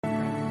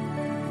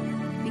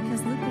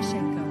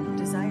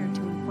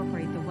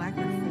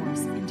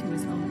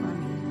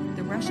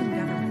Russian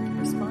government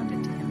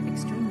responded to him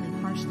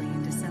extremely harshly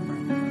in December.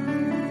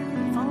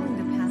 Following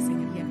the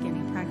passing of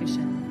Yevgeny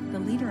Prigozhin, the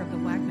leader of the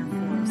Wagner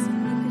force,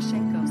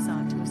 Lukashenko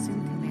sought to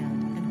assume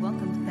command and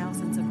welcomed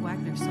thousands of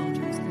Wagner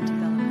soldiers into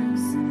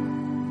Belarus.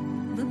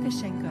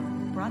 Lukashenko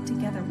brought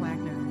together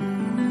Wagner.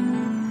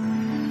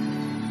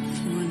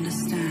 If you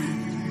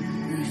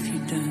understand, or if you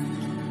don't,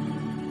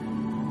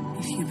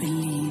 if you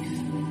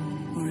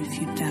believe, or if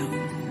you doubt,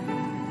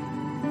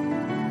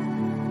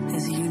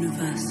 there's a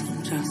universal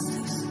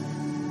justice,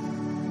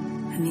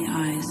 and the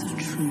eyes of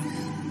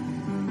truth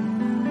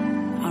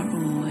are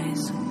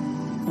always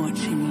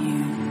watching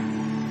you.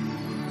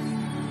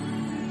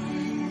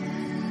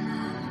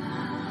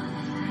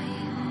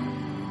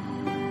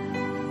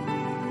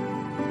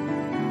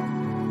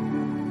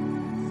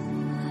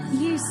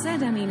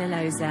 Sedamina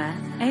Loza,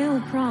 Ale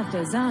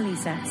Pravda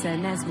Zalisetsa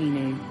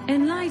Nezminu,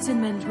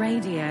 Enlightenment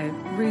Radio,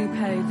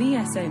 Rupo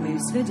VSO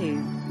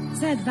Svidu,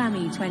 Zed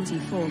Vami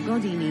 24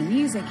 Godini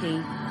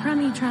Muziki,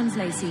 Prami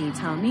Translaci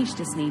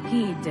Talmishtasni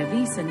Pid de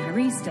Visan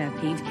Harista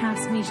Pid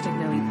Kas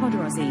Mishtagnoi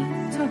Podrozi,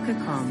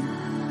 Tokakom.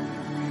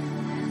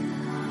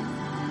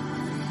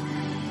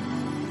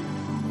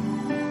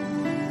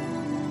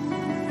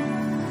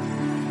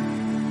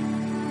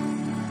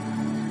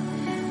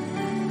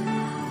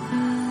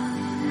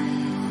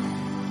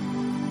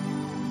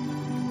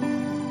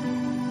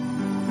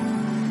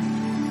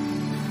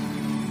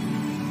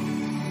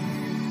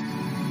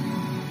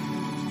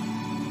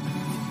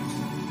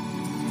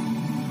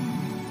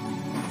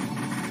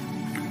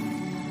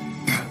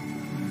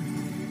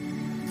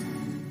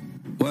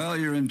 Well,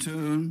 you're in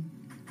tune.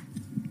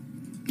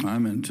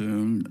 I'm in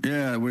tune.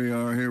 Yeah, we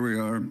are. Here we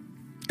are.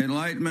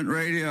 Enlightenment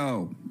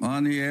Radio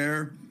on the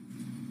air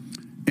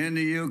in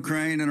the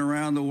Ukraine and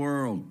around the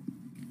world.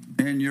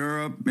 In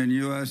Europe, in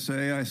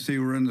USA, I see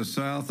we're in the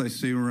South. I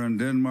see we're in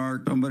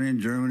Denmark. Somebody in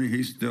Germany,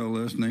 he's still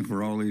listening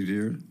for all these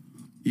years.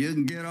 You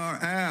can get our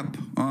app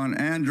on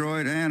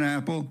Android and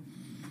Apple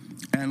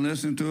and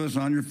listen to us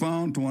on your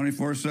phone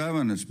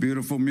 24/7. It's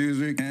beautiful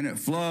music and it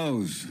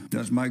flows.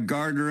 That's my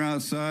gardener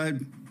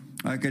outside.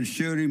 I could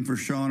shoot him for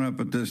showing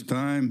up at this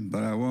time,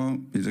 but I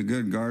won't. He's a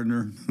good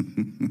gardener.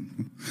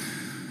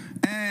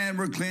 And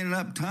we're cleaning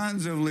up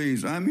tons of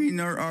leaves. I mean,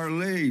 there are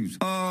leaves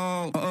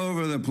all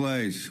over the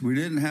place. We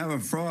didn't have a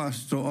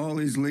frost, so all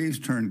these leaves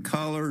turned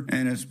color,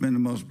 and it's been the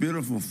most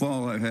beautiful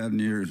fall I've had in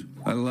years.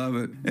 I love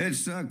it.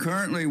 It's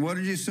currently, what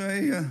did you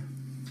say?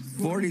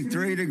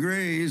 43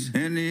 degrees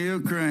in the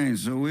Ukraine.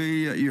 So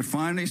you're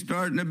finally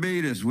starting to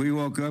beat us. We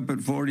woke up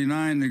at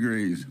 49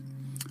 degrees.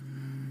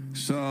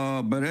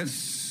 So, but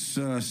it's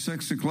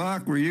 6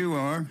 o'clock where you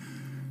are,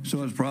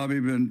 so it's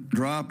probably been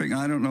dropping.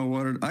 I don't know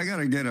what I got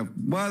to get a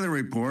weather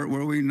report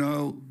where we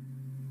know,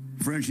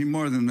 Frenchie,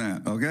 more than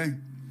that, okay?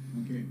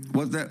 Okay.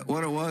 What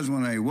it was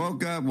when I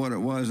woke up, what it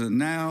was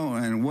now,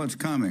 and what's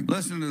coming.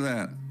 Listen to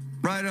that.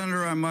 Right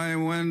under my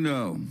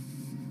window.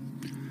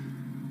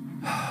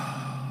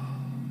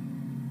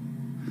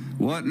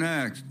 What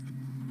next?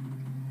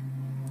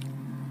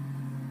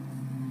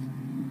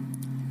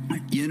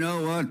 You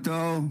know what,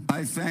 though?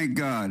 I thank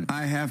God.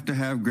 I have to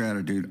have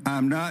gratitude.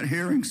 I'm not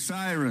hearing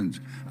sirens.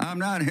 I'm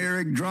not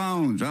hearing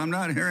drones. I'm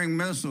not hearing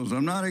missiles.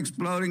 I'm not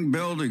exploding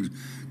buildings.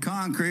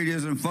 Concrete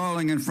isn't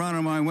falling in front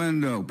of my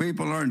window.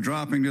 People aren't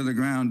dropping to the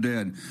ground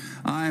dead.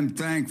 I'm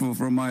thankful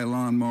for my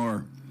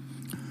lawnmower.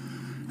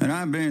 And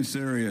I'm being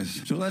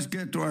serious. So let's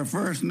get to our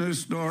first news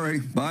story.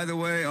 By the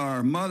way,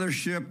 our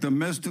mothership,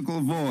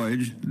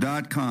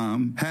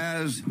 themysticalvoyage.com,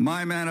 has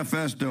my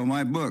manifesto,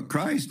 my book,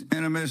 Christ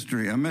in a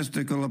Mystery, a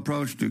mystical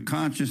approach to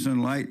conscious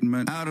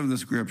enlightenment out of the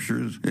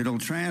scriptures. It'll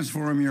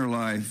transform your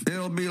life.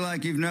 It'll be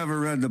like you've never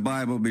read the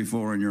Bible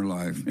before in your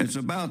life. It's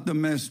about the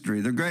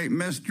mystery. The great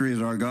mystery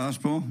is our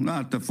gospel,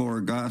 not the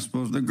four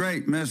gospels. The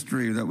great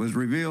mystery that was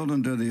revealed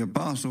unto the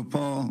Apostle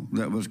Paul,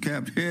 that was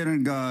kept hid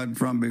in God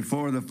from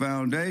before the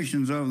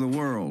foundations of the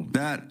world.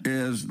 That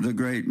is the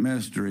great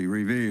mystery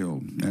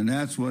revealed. And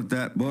that's what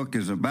that book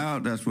is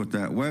about. That's what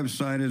that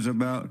website is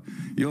about.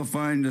 You'll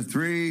find the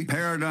three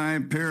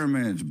paradigm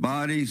pyramids: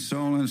 body,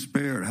 soul, and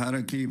spirit. How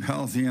to keep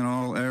healthy in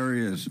all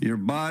areas. Your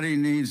body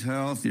needs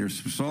health, your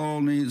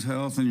soul needs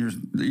health, and your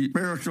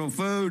spiritual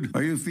food.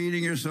 Are you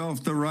feeding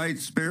yourself the right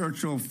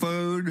spiritual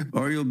food?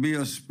 Or you'll be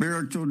a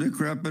spiritual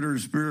decrepit or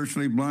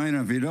spiritually blind.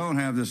 If you don't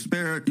have the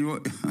spirit, you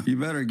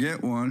better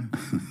get one.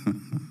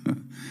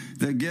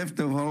 The gift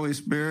of Holy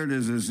Spirit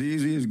is as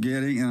easy as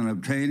getting and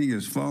obtaining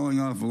as falling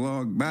off a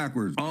log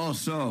backwards.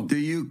 Also, the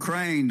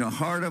Ukraine, the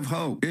Heart of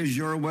Hope, is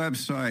your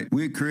website.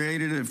 We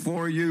created it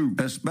for you.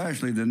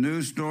 Especially the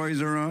news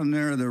stories are on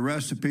there. The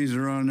recipes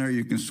are on there.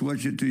 You can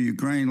switch it to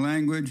Ukraine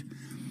language.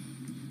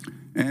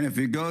 And if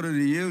you go to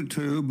the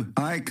YouTube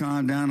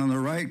icon down in the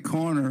right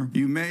corner,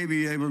 you may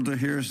be able to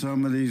hear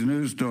some of these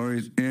news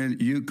stories in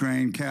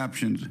Ukraine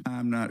captions.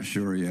 I'm not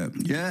sure yet.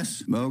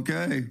 Yes?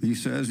 Okay. He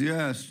says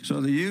yes.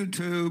 So the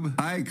YouTube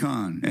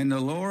icon in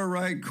the lower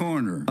right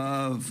corner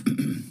of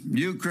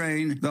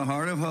Ukraine, the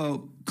Heart of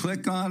Hope,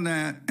 click on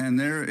that, and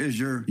there is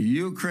your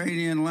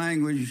Ukrainian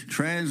language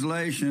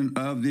translation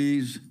of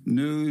these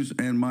news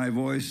and my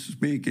voice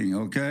speaking,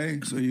 okay?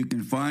 So you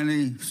can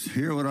finally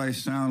hear what I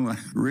sound like.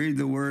 Read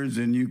the words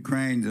in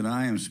Ukraine that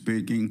I am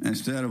speaking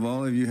instead of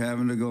all of you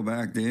having to go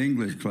back to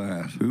English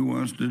class. Who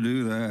wants to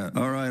do that?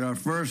 All right, our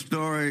first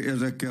story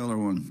is a killer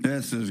one.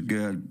 This is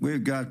good.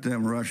 We've got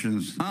them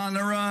Russians on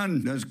the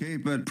run. Let's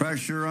keep it.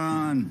 Pressure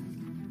on.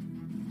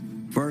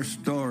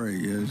 First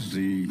story is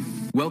the...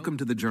 Welcome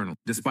to the Journal.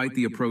 Despite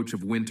the approach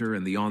of winter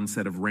and the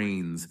onset of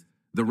rains,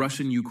 the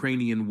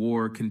Russian-Ukrainian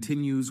war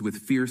continues with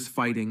fierce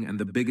fighting and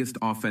the biggest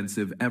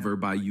offensive ever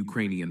by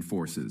Ukrainian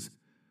forces.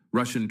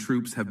 Russian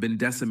troops have been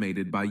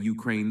decimated by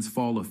Ukraine's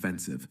fall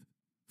offensive.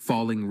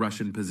 Falling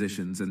Russian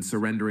positions and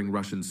surrendering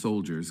Russian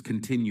soldiers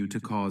continue to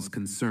cause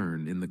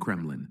concern in the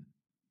Kremlin.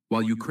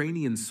 While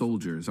Ukrainian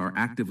soldiers are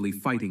actively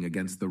fighting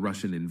against the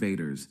Russian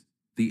invaders,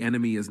 the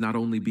enemy is not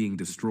only being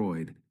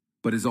destroyed,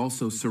 but is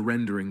also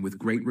surrendering with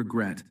great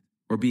regret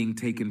or being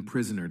taken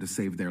prisoner to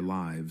save their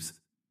lives.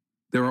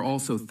 There are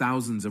also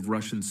thousands of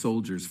Russian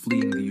soldiers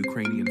fleeing the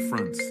Ukrainian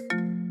fronts.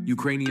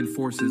 Ukrainian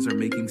forces are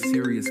making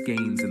serious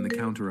gains in the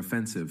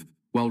counteroffensive,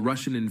 while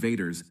Russian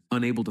invaders,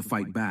 unable to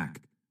fight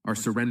back, are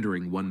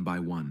surrendering one by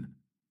one.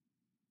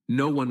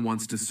 No one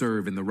wants to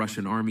serve in the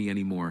Russian army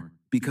anymore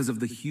because of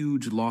the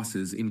huge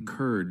losses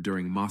incurred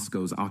during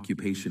Moscow's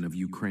occupation of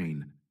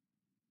Ukraine.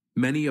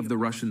 Many of the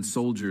Russian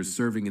soldiers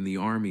serving in the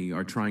army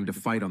are trying to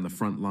fight on the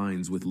front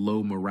lines with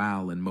low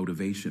morale and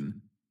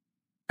motivation.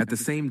 At the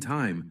same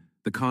time,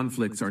 the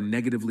conflicts are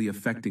negatively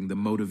affecting the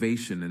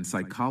motivation and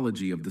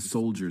psychology of the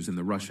soldiers in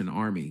the Russian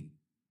army,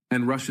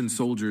 and Russian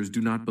soldiers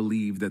do not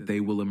believe that they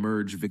will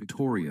emerge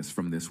victorious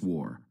from this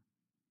war.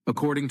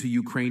 According to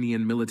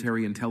Ukrainian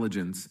military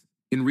intelligence,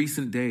 in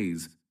recent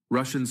days,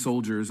 Russian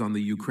soldiers on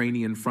the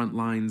Ukrainian front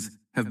lines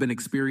have been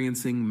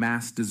experiencing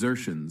mass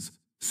desertions,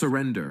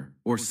 surrender,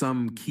 or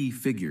some key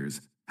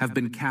figures have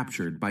been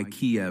captured by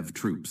Kiev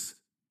troops.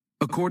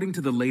 According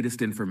to the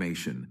latest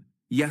information,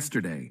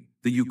 yesterday,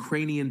 the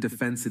Ukrainian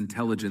Defense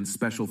Intelligence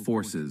Special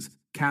Forces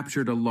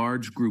captured a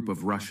large group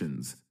of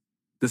Russians.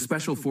 The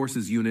Special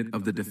Forces unit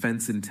of the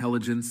Defense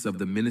Intelligence of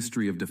the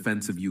Ministry of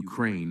Defense of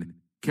Ukraine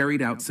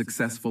carried out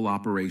successful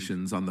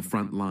operations on the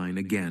front line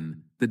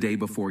again the day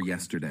before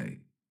yesterday.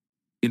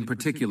 In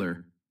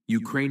particular,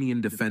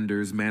 Ukrainian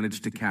defenders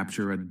managed to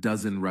capture a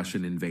dozen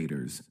Russian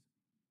invaders.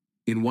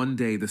 In one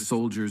day, the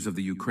soldiers of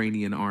the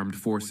Ukrainian armed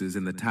forces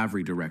in the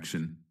Tavri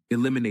direction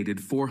eliminated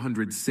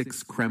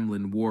 406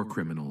 Kremlin war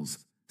criminals.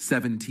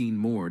 17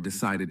 more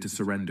decided to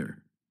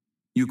surrender.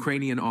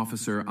 Ukrainian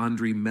officer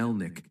Andriy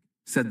Melnik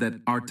said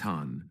that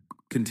Artan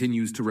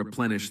continues to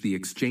replenish the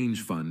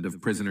exchange fund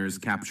of prisoners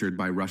captured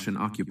by Russian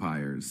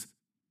occupiers.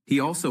 He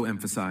also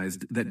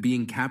emphasized that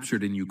being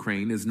captured in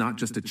Ukraine is not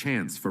just a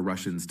chance for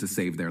Russians to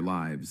save their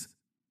lives.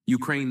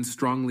 Ukraine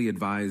strongly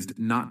advised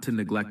not to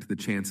neglect the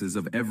chances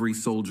of every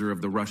soldier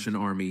of the Russian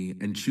army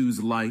and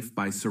choose life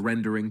by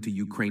surrendering to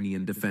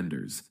Ukrainian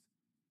defenders.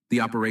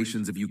 The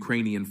operations of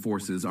Ukrainian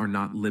forces are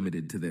not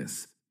limited to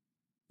this.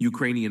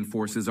 Ukrainian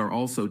forces are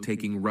also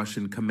taking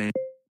Russian command.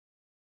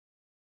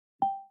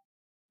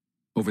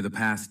 Over the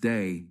past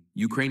day,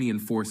 Ukrainian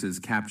forces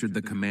captured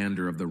the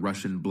commander of the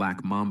Russian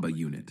Black Mamba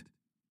unit.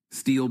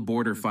 Steel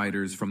border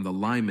fighters from the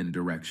Lyman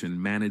direction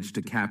managed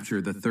to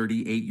capture the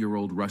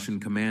 38-year-old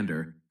Russian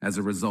commander as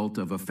a result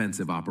of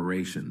offensive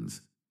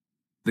operations.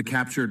 The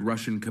captured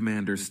Russian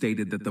commander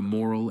stated that the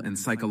moral and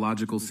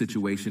psychological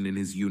situation in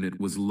his unit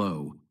was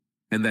low,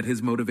 and that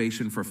his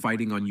motivation for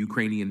fighting on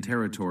Ukrainian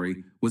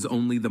territory was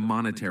only the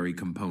monetary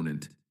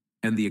component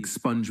and the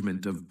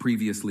expungement of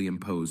previously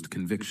imposed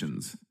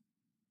convictions.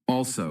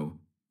 Also,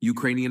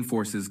 Ukrainian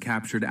forces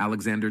captured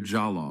Alexander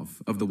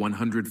Jalov of the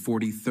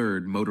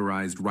 143rd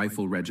Motorized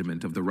Rifle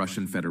Regiment of the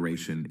Russian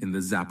Federation in the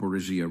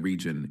Zaporizhia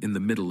region in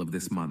the middle of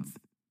this month.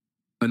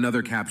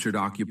 Another captured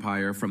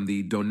occupier from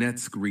the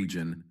Donetsk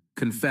region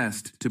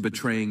confessed to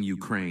betraying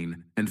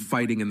Ukraine and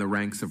fighting in the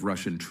ranks of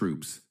Russian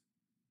troops.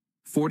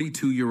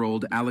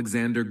 42-year-old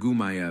Alexander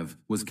Gumayev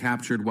was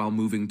captured while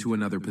moving to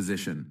another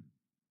position.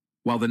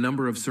 While the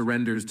number of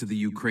surrenders to the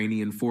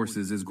Ukrainian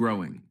forces is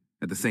growing,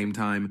 at the same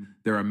time,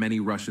 there are many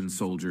Russian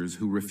soldiers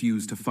who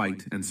refuse to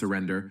fight and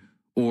surrender,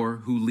 or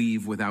who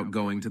leave without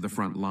going to the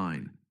front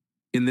line.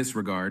 In this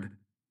regard,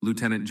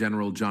 Lieutenant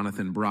General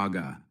Jonathan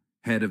Braga,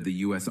 head of the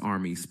U.S.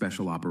 Army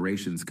Special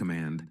Operations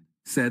Command,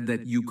 said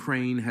that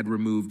Ukraine had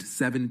removed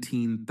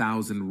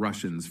 17,000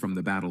 Russians from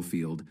the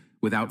battlefield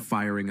without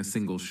firing a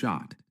single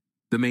shot.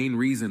 The main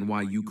reason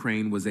why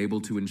Ukraine was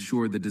able to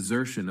ensure the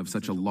desertion of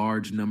such a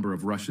large number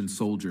of Russian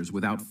soldiers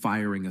without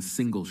firing a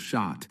single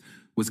shot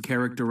was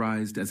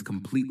characterized as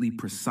completely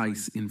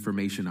precise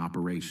information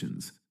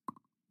operations.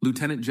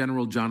 Lieutenant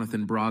General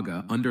Jonathan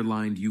Braga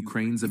underlined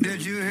Ukraine's ability.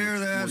 Did you hear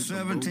that?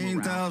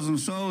 17,000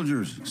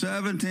 soldiers.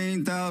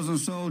 17,000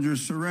 soldiers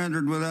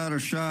surrendered without a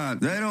shot.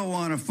 They don't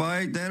want to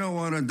fight. They don't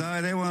want to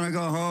die. They want to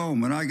go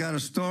home. And I got a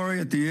story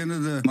at the end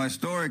of my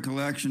story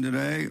collection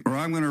today, or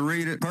I'm going to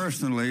read it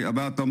personally,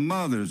 about the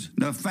mothers,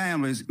 the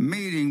families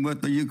meeting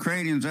with the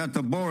Ukrainians at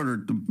the border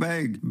to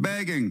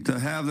begging to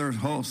have their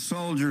whole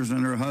soldiers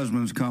and their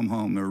husbands come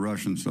home, their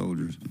Russian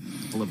soldiers.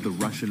 Of the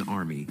Russian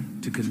army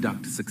to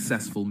conduct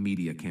successful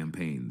media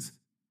campaigns.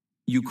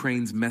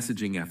 Ukraine's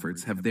messaging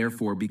efforts have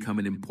therefore become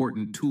an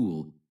important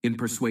tool in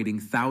persuading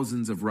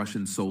thousands of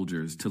Russian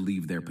soldiers to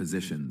leave their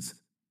positions.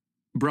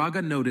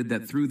 Braga noted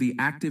that through the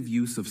active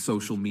use of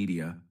social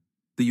media,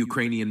 the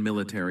Ukrainian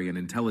military and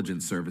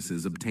intelligence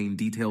services obtain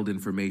detailed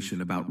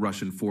information about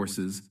Russian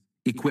forces,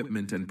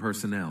 equipment, and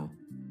personnel,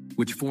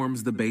 which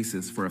forms the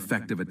basis for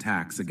effective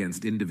attacks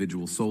against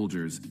individual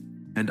soldiers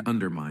and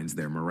undermines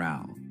their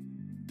morale.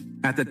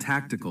 At the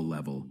tactical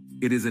level,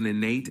 it is an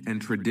innate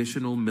and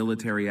traditional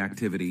military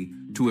activity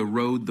to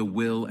erode the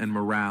will and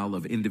morale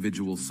of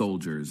individual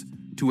soldiers,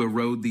 to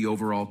erode the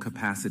overall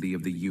capacity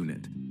of the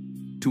unit,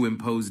 to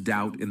impose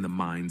doubt in the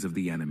minds of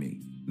the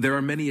enemy. There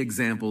are many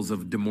examples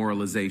of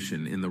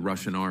demoralization in the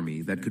Russian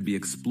army that could be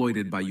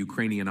exploited by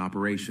Ukrainian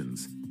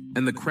operations,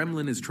 and the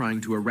Kremlin is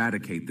trying to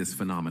eradicate this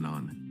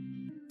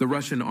phenomenon. The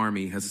Russian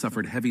army has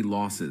suffered heavy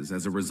losses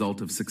as a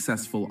result of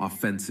successful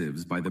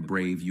offensives by the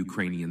brave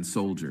Ukrainian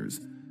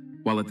soldiers,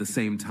 while at the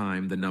same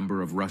time the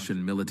number of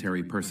Russian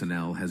military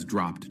personnel has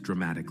dropped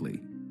dramatically.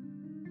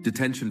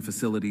 Detention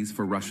facilities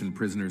for Russian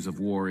prisoners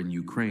of war in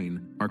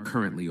Ukraine are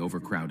currently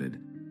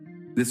overcrowded.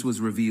 This was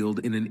revealed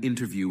in an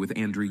interview with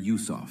Andriy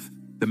Yusov,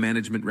 the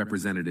management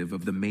representative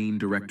of the main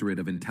Directorate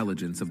of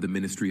Intelligence of the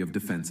Ministry of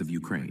Defense of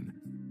Ukraine.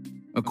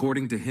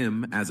 According to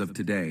him, as of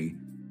today,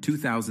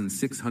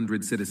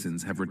 2,600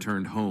 citizens have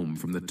returned home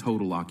from the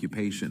total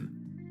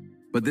occupation.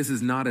 But this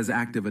is not as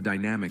active a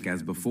dynamic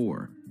as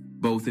before,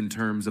 both in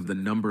terms of the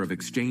number of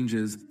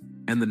exchanges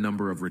and the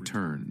number of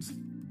returns.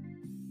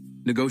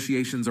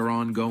 Negotiations are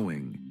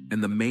ongoing,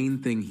 and the main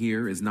thing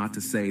here is not to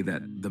say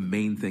that the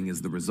main thing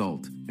is the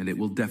result, and it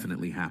will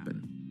definitely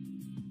happen.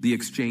 The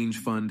exchange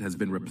fund has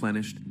been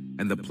replenished,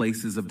 and the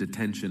places of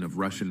detention of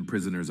Russian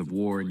prisoners of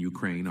war in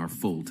Ukraine are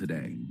full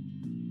today.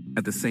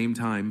 At the same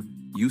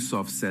time,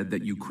 Yusov said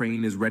that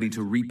Ukraine is ready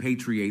to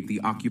repatriate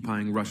the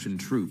occupying Russian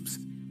troops,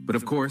 but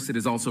of course, it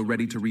is also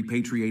ready to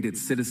repatriate its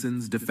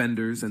citizens,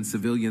 defenders, and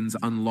civilians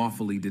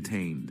unlawfully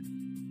detained.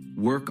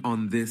 Work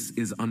on this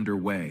is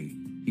underway,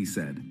 he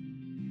said.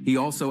 He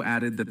also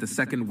added that the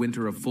second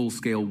winter of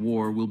full-scale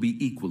war will be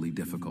equally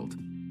difficult.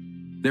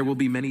 There will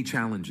be many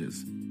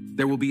challenges.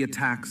 There will be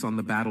attacks on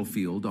the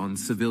battlefield, on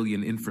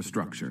civilian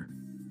infrastructure,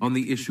 on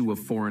the issue of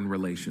foreign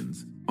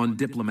relations, on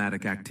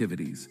diplomatic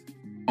activities.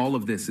 All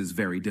of this is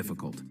very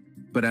difficult.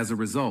 But as a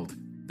result,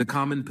 the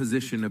common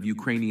position of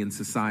Ukrainian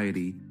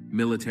society,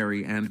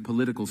 military, and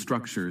political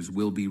structures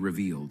will be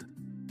revealed.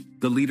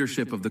 The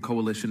leadership of the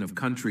coalition of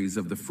countries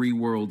of the free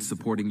world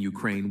supporting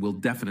Ukraine will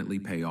definitely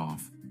pay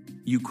off.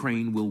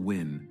 Ukraine will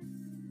win.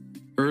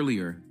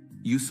 Earlier,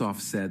 Yusov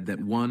said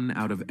that 1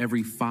 out of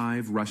every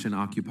 5 Russian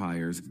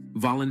occupiers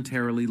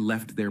voluntarily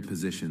left their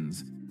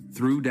positions,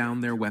 threw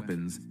down their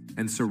weapons,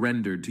 and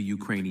surrendered to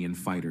Ukrainian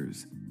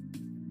fighters.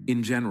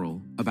 In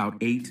general, about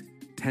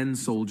 8-10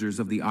 soldiers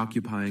of the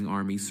occupying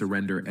army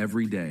surrender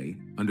every day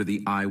under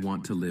the I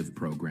Want to Live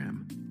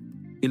program.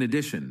 In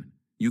addition,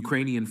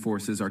 Ukrainian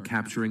forces are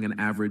capturing an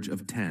average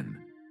of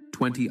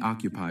 10-20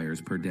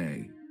 occupiers per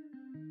day.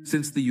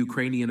 Since the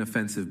Ukrainian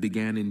offensive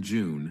began in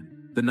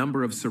June, the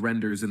number of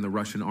surrenders in the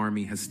Russian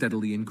army has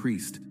steadily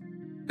increased.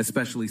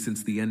 Especially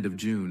since the end of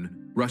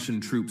June,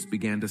 Russian troops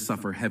began to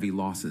suffer heavy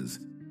losses.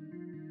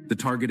 The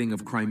targeting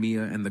of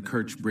Crimea and the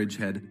Kerch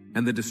bridgehead,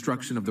 and the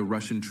destruction of the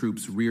Russian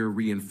troops' rear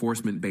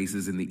reinforcement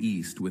bases in the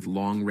east with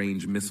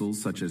long-range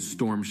missiles such as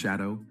Storm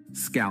Shadow,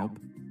 Scalp,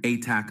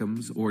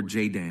 ATACMS, or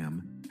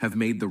JDAM, have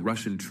made the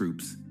Russian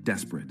troops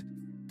desperate.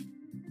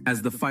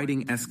 As the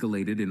fighting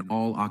escalated in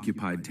all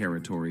occupied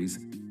territories,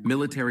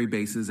 military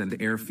bases and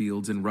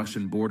airfields in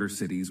Russian border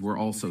cities were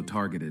also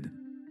targeted.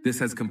 This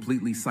has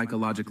completely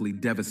psychologically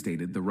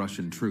devastated the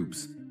Russian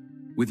troops.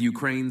 With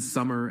Ukraine's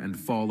summer and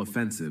fall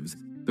offensives,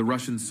 the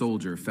Russian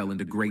soldier fell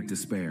into great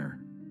despair.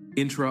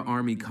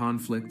 Intra-army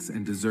conflicts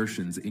and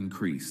desertions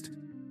increased.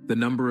 The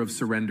number of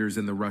surrenders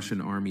in the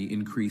Russian army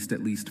increased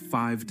at least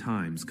 5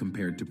 times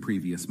compared to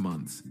previous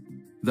months.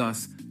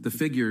 Thus, the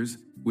figures,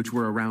 which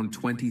were around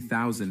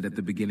 20,000 at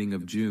the beginning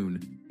of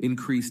June,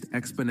 increased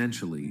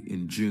exponentially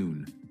in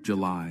June,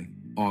 July,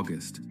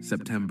 August,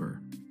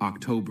 September,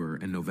 October,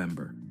 and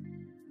November.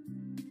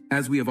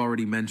 As we have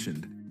already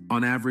mentioned,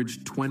 on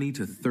average 20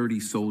 to 30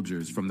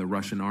 soldiers from the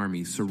Russian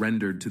army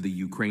surrendered to the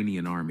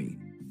Ukrainian army,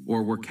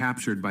 or were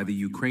captured by the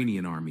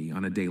Ukrainian army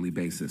on a daily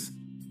basis.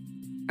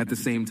 At the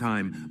same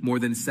time, more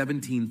than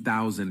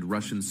 17,000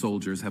 Russian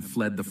soldiers have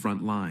fled the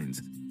front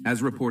lines,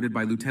 as reported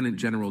by Lieutenant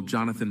General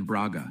Jonathan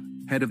Braga,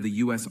 head of the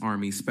U.S.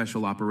 Army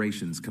Special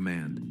Operations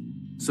Command.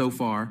 So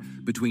far,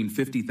 between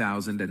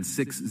 50,000 and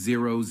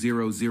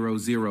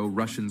 6,000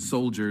 Russian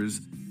soldiers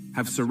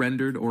have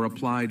surrendered or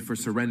applied for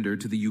surrender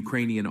to the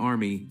Ukrainian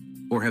army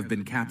or have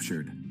been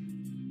captured.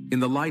 In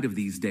the light of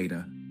these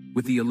data,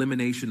 with the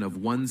elimination of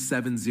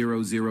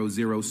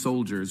 17,000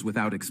 soldiers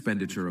without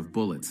expenditure of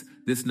bullets,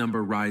 this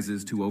number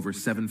rises to over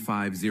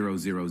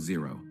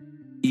 75,000.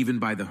 Even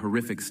by the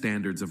horrific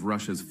standards of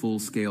Russia's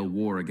full-scale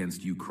war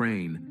against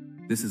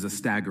Ukraine, this is a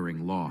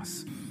staggering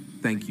loss.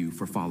 Thank you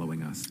for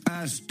following us.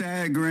 A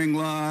staggering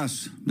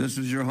loss. This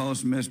is your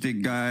host,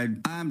 Mystic Guide.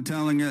 I'm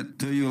telling it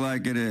to you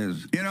like it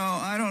is. You know,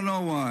 I don't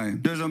know why.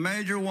 There's a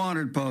major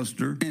wanted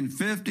poster in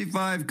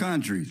 55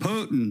 countries.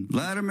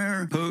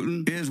 Vladimir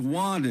Putin is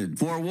wanted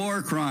for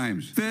war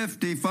crimes.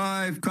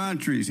 55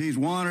 countries. He's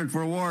wanted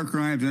for war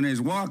crimes, and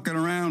he's walking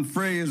around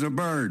free as a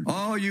bird.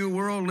 All you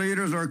world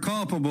leaders are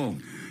culpable.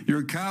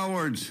 You're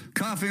cowards.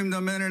 Cuff him the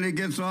minute he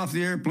gets off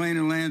the airplane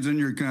and lands in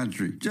your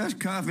country. Just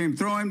cuff him.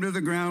 Throw him to the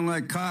ground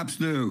like cops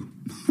do.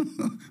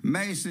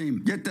 Mace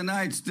him. Get the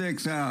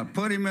nightsticks out.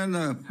 Put him in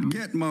the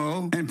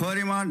Gitmo and put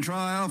him on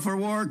trial for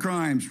war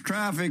crimes,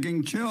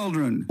 trafficking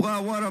children.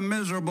 Well, what a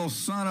miserable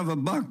son of a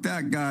buck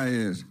that guy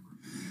is.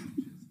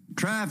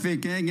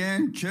 Trafficking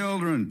in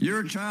children.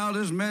 Your child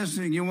is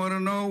missing. You want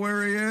to know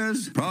where he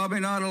is?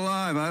 Probably not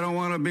alive. I don't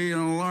want to be an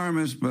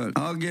alarmist, but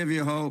I'll give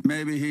you hope.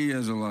 Maybe he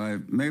is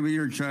alive. Maybe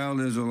your child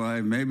is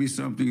alive. Maybe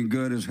something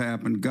good has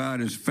happened.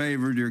 God has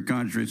favored your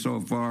country so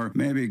far.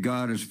 Maybe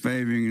God is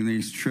favoring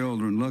these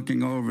children,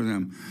 looking over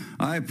them.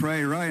 I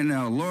pray right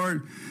now,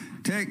 Lord,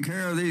 take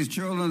care of these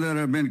children that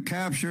have been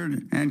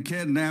captured and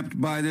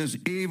kidnapped by this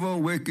evil,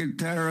 wicked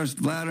terrorist,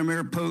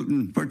 Vladimir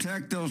Putin.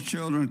 Protect those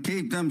children.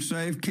 Keep them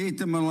safe. Keep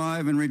them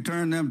alive and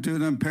return them to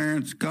their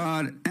parents.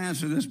 God,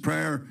 answer this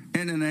prayer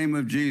in the name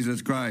of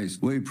Jesus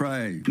Christ. We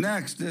pray.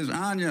 Next is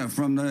Anya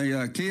from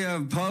the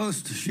Kiev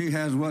Post. She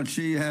has what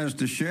she has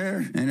to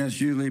share, and it's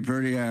usually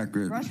pretty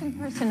accurate. Russian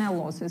personnel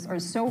losses are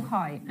so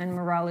high and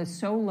morale is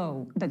so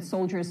low that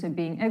soldiers are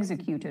being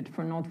executed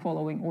for not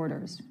following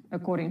orders,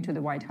 according to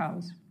the White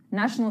House.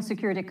 National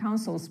Security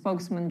Council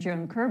spokesman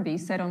John Kirby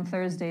said on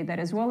Thursday that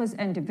as well as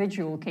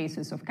individual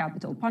cases of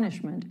capital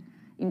punishment,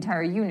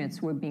 entire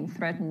units were being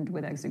threatened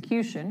with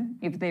execution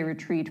if they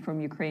retreat from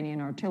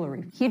Ukrainian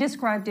artillery. He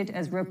described it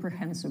as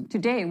reprehensible.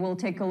 Today, we'll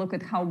take a look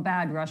at how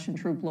bad Russian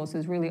troop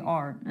losses really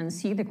are and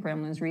see the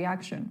Kremlin's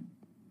reaction.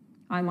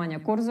 I'm Anya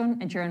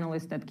Korzun, a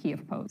journalist at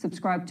Kiev Post.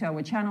 Subscribe to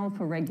our channel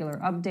for regular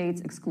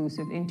updates,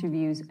 exclusive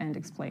interviews, and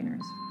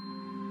explainers.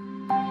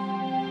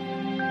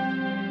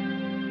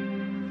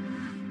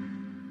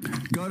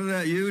 Go to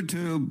that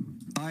YouTube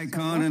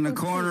icon in the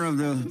corner of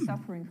the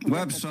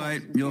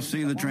website. You'll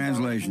see the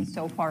translation.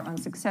 So far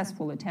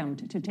unsuccessful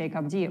attempt to take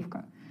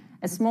Avdiivka,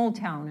 a small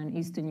town in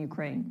eastern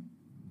Ukraine.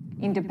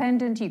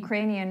 Independent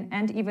Ukrainian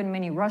and even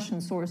many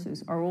Russian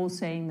sources are all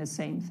saying the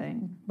same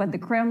thing. But the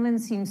Kremlin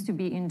seems to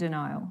be in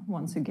denial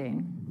once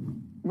again.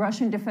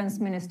 Russian Defense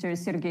Minister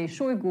Sergei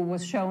Shoigu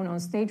was shown on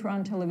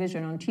state-run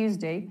television on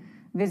Tuesday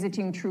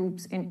visiting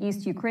troops in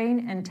East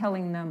Ukraine and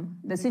telling them,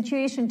 the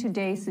situation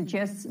today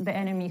suggests the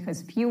enemy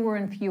has fewer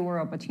and fewer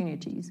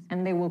opportunities,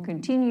 and they will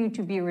continue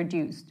to be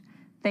reduced,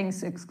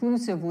 thanks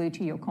exclusively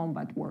to your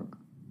combat work.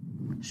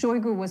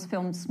 Shoigu was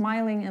filmed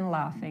smiling and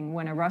laughing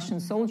when a Russian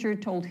soldier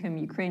told him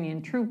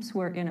Ukrainian troops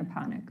were in a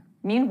panic.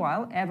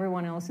 Meanwhile,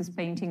 everyone else is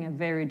painting a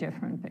very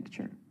different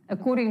picture.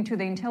 According to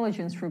the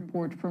intelligence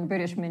report from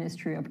British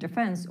Ministry of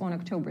Defense on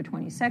October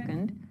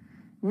 22nd,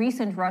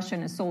 recent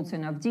Russian assaults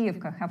in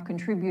Avdiivka have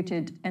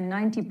contributed a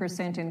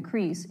 90%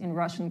 increase in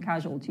Russian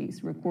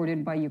casualties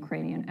recorded by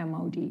Ukrainian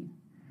MOD.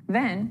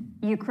 Then,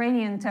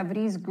 Ukrainian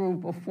Tabriz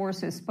Group of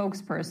Forces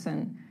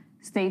spokesperson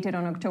stated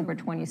on October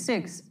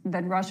 26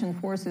 that Russian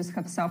forces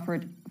have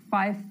suffered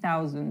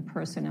 5,000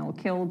 personnel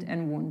killed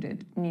and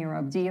wounded near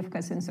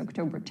Avdiivka since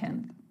October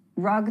 10th.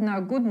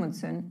 Ragnar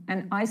Gudmundsson,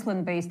 an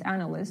Iceland-based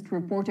analyst,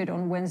 reported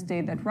on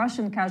Wednesday that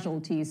Russian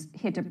casualties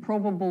hit a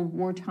probable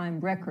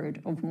wartime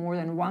record of more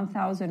than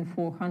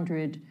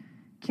 1,400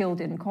 killed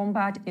in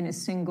combat in a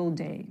single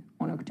day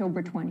on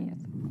October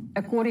 20th.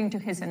 According to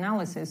his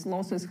analysis,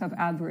 losses have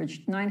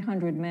averaged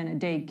 900 men a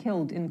day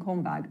killed in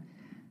combat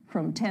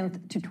from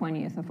 10th to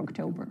 20th of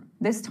October.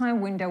 This time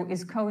window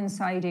is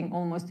coinciding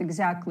almost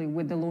exactly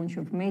with the launch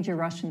of major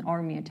Russian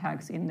army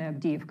attacks in the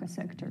Avdiivka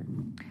sector.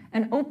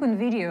 An open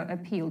video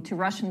appeal to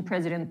Russian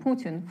President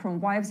Putin from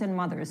wives and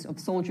mothers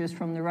of soldiers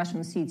from the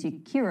Russian city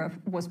Kirov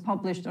was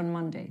published on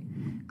Monday,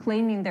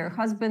 claiming their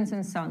husbands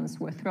and sons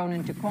were thrown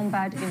into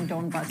combat in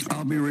Donbas.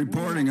 I'll be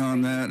reporting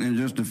on that in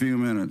just a few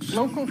minutes.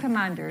 Local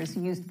commanders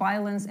used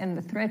violence and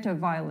the threat of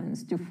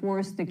violence to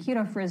force the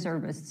Kirov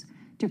reservists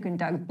to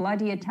conduct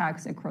bloody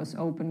attacks across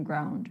open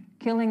ground,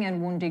 killing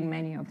and wounding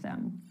many of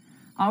them.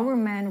 Our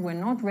men were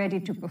not ready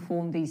to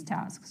perform these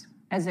tasks.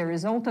 As a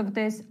result of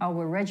this,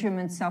 our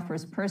regiment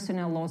suffers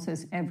personnel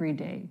losses every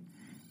day.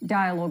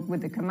 Dialogue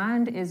with the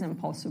command is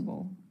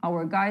impossible.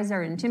 Our guys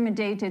are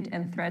intimidated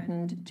and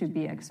threatened to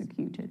be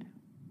executed.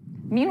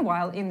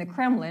 Meanwhile, in the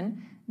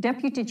Kremlin,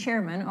 Deputy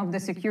Chairman of the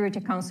Security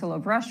Council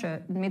of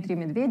Russia, Dmitry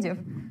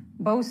Medvedev,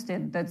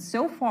 boasted that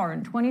so far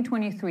in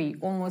 2023,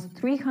 almost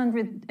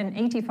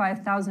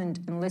 385,000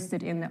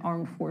 enlisted in the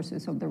armed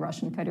forces of the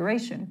Russian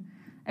Federation.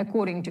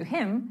 According to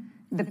him,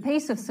 the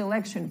pace of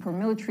selection for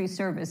military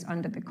service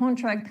under the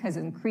contract has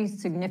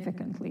increased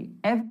significantly.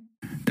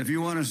 If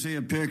you want to see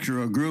a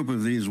picture of a group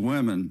of these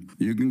women,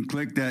 you can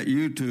click that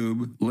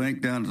YouTube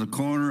link down at the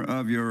corner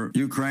of your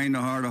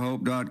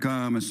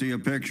UkraineTheHeartOfHope.com and see a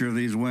picture of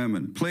these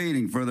women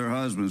pleading for their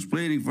husbands,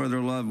 pleading for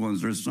their loved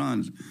ones, their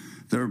sons,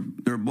 their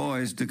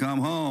boys to come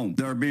home.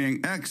 They're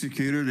being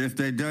executed if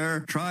they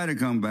dare try to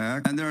come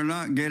back, and they're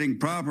not getting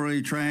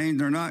properly trained.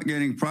 They're not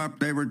getting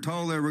they were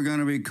told they were going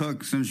to be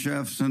cooks and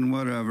chefs and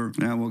whatever.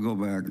 Now we'll go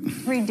back.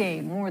 Every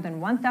day, more than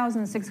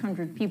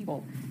 1,600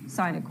 people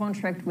sign a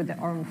contract with the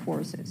armed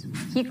forces.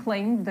 He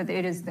claimed that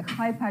it is the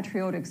high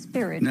patriotic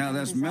spirit. Now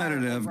that's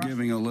Medvedev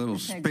giving a little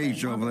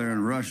speech over there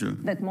in Russia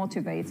that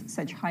motivates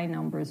such high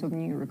numbers of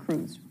new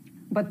recruits.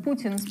 But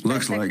Putin's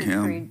looks like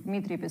him.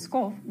 Dmitry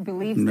Peskov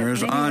believes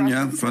there's that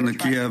Anya from the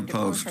Kiev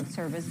Post. Contract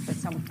service but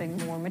something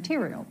more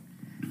material.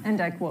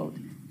 And I quote,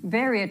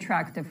 very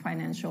attractive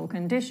financial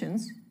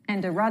conditions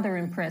and a rather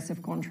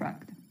impressive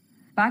contract.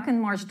 Back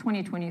in March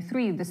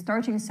 2023, the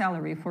starting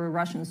salary for a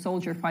Russian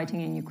soldier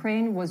fighting in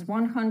Ukraine was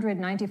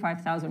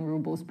 195,000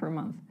 rubles per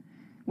month,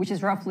 which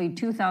is roughly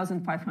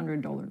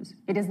 $2,500.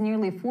 It is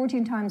nearly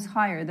 14 times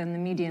higher than the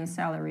median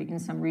salary in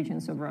some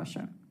regions of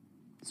Russia.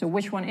 So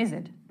which one is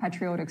it?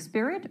 Patriotic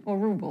spirit or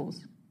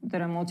rubles that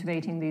are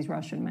motivating these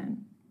Russian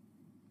men?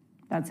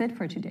 That's it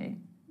for today.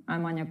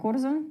 I'm Anya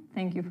Korzun.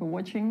 Thank you for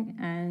watching,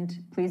 and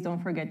please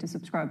don't forget to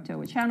subscribe to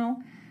our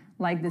channel,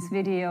 like this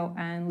video,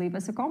 and leave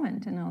us a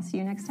comment, and I'll see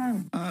you next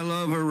time. I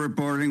love her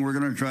reporting. We're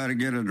going to try to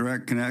get a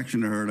direct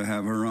connection to her to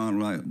have her on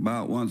like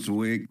about once a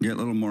week, get a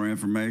little more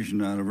information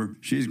out of her.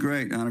 She's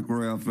great. Anna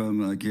Koryl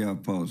from the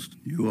Kiev Post.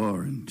 You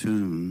are in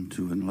tune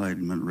to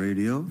Enlightenment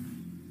Radio,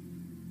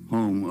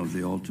 home of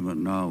the ultimate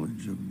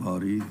knowledge of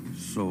body,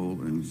 soul,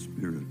 and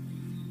spirit,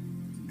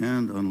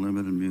 and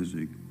unlimited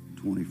music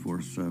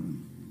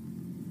 24/7.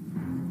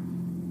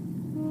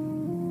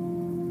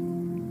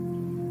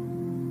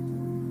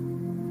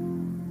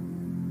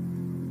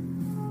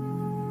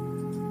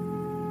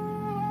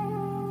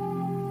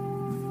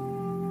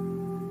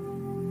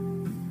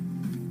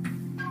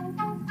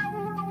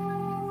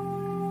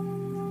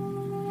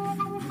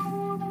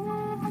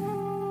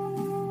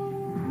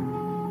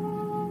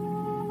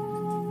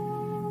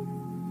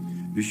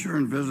 Be sure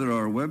and visit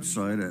our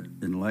website at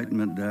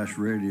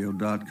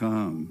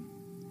enlightenment-radio.com.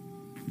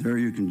 There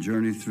you can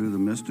journey through the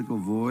mystical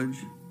voyage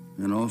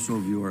and also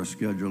view our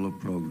schedule of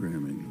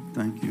programming.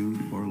 Thank you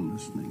for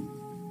listening.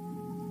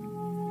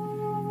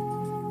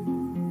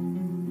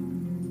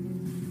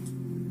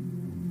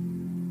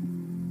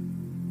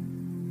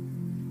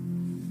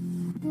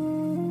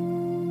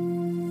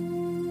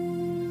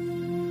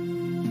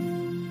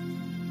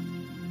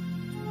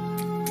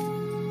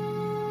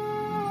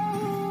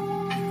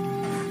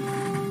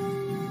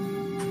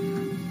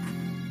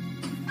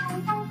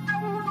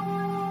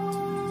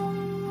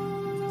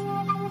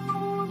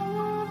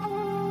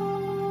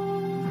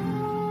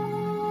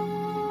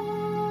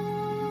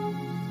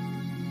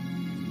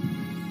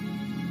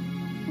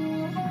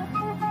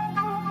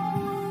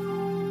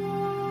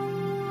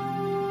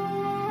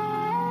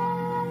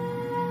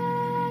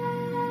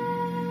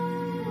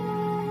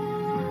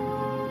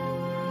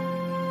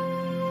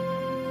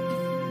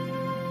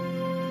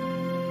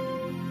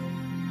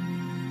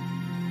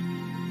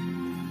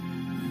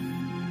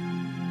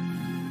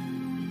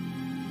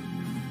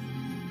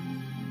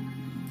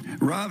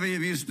 Ravi,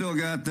 have you still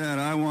got that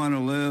I Want to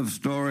Live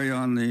story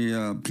on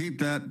the, keep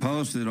that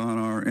posted on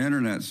our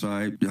internet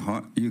site,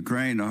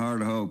 Ukraine, the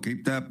Heart of Hope.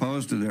 Keep that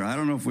posted there. I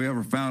don't know if we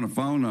ever found a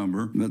phone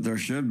number, but there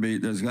should be.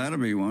 There's got to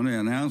be one. They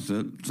announced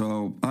it.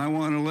 So I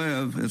Want to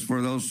Live is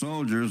for those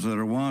soldiers that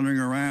are wandering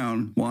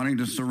around wanting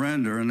to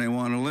surrender, and they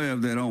want to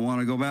live. They don't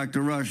want to go back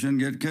to Russia and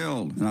get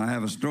killed. And I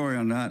have a story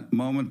on that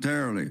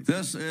momentarily.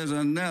 This is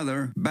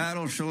another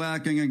battle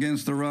shellacking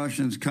against the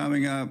Russians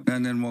coming up,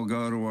 and then we'll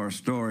go to our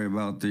story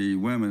about the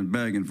women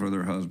begging for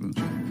their husbands.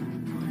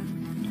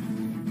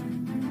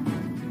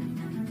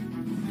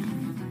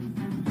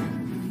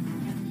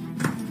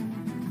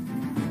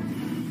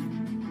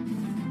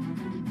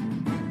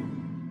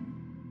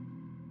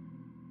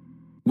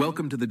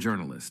 Welcome to The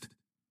Journalist.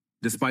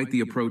 Despite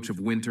the approach of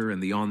winter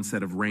and the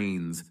onset of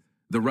rains,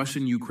 the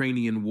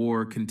Russian-Ukrainian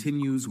war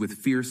continues with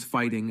fierce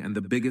fighting and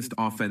the biggest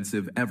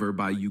offensive ever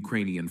by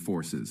Ukrainian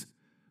forces.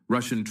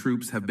 Russian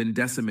troops have been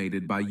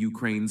decimated by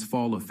Ukraine's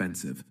fall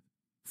offensive.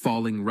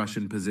 Falling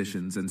Russian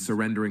positions and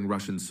surrendering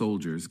Russian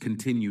soldiers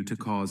continue to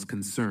cause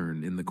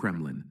concern in the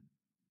Kremlin.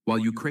 While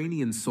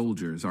Ukrainian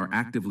soldiers are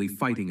actively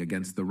fighting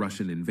against the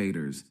Russian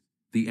invaders,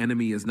 the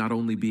enemy is not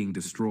only being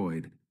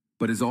destroyed,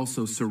 but is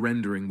also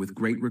surrendering with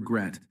great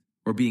regret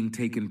or being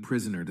taken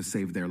prisoner to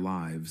save their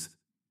lives.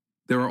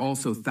 There are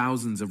also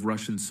thousands of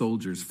Russian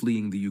soldiers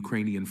fleeing the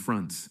Ukrainian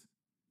fronts.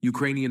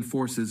 Ukrainian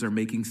forces are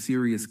making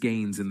serious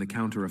gains in the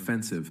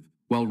counteroffensive,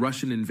 while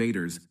Russian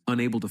invaders,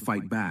 unable to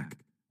fight back,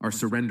 are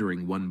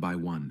surrendering one by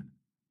one.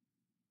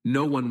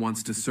 No one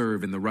wants to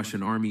serve in the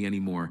Russian army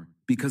anymore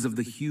because of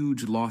the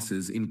huge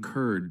losses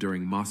incurred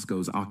during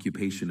Moscow's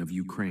occupation of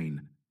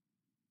Ukraine.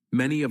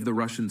 Many of the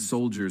Russian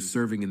soldiers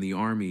serving in the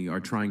army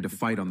are trying to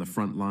fight on the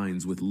front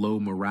lines with low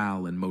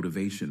morale and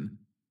motivation.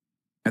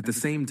 At the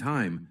same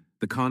time,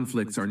 the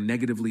conflicts are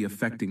negatively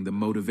affecting the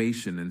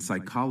motivation and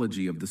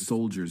psychology of the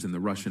soldiers in the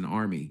Russian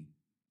army,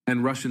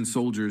 and Russian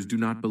soldiers do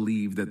not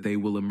believe that they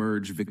will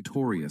emerge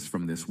victorious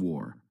from this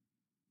war.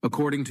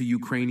 According to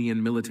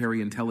Ukrainian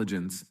military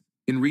intelligence,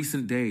 in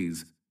recent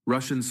days,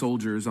 Russian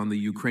soldiers on the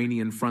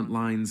Ukrainian front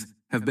lines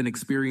have been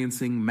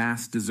experiencing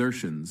mass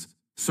desertions,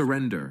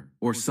 surrender,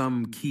 or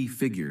some key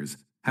figures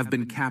have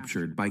been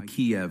captured by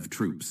Kiev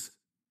troops.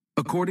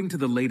 According to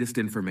the latest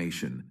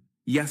information,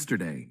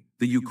 yesterday,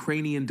 the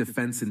Ukrainian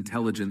Defense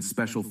Intelligence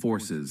Special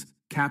Forces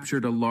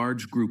captured a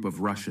large group of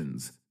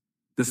Russians.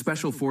 The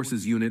Special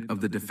Forces unit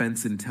of the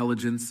Defense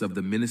Intelligence of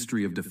the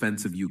Ministry of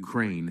Defense of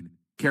Ukraine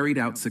carried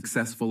out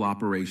successful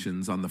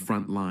operations on the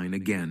front line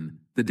again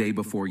the day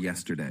before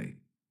yesterday.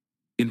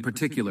 In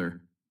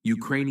particular,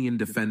 Ukrainian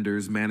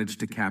defenders managed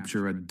to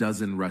capture a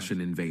dozen Russian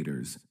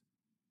invaders.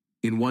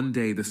 In one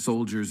day, the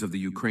soldiers of the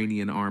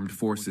Ukrainian armed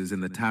forces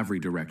in the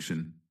Tavri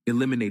direction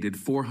eliminated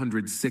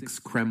 406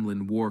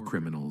 Kremlin war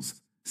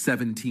criminals.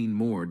 17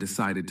 more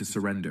decided to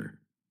surrender.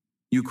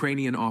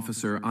 Ukrainian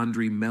officer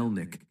Andriy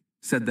Melnik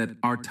said that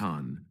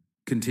Artan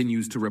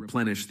continues to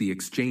replenish the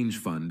exchange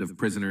fund of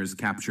prisoners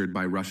captured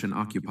by Russian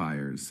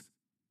occupiers.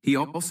 He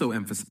also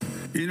emphasized...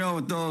 You know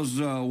what those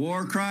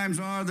war crimes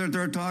are that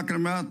they're talking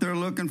about? They're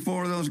looking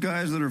for those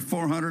guys that are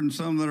 400 and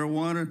some that are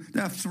wanted.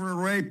 That's for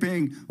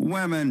raping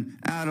women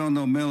out on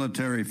the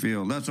military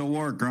field. That's a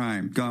war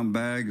crime,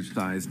 scumbags.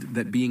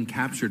 That being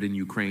captured in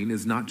Ukraine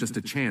is not just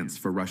a chance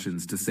for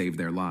Russians to save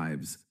their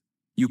lives.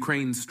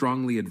 Ukraine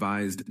strongly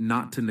advised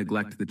not to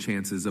neglect the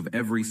chances of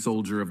every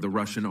soldier of the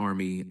Russian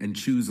army and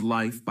choose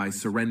life by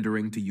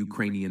surrendering to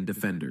Ukrainian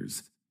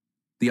defenders.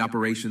 The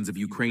operations of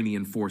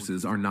Ukrainian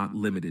forces are not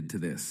limited to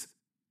this.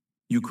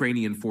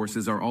 Ukrainian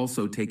forces are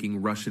also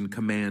taking Russian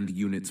command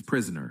units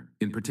prisoner,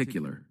 in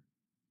particular.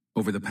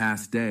 Over the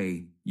past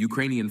day,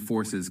 Ukrainian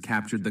forces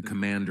captured the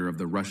commander of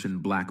the Russian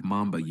Black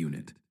Mamba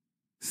unit.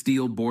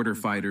 Steel border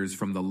fighters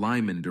from the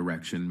Lyman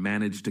direction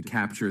managed to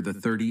capture the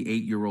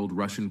 38-year-old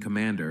Russian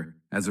commander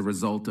as a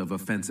result of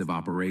offensive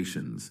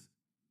operations.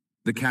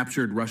 The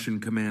captured Russian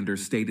commander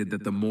stated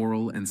that the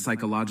moral and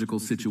psychological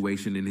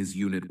situation in his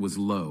unit was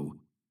low,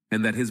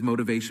 and that his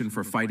motivation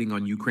for fighting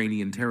on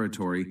Ukrainian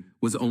territory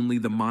was only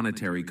the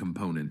monetary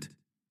component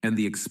and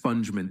the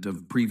expungement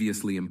of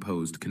previously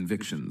imposed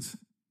convictions.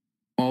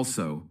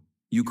 Also,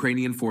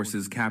 Ukrainian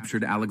forces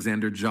captured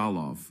Alexander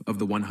Jalov of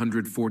the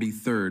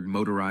 143rd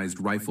Motorized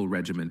Rifle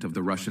Regiment of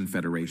the Russian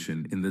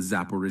Federation in the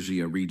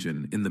Zaporizhia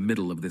region in the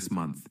middle of this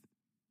month.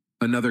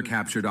 Another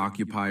captured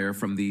occupier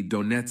from the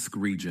Donetsk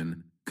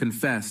region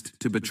confessed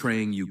to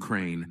betraying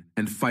Ukraine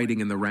and fighting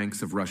in the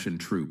ranks of Russian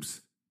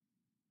troops.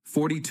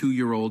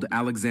 42-year-old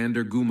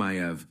Alexander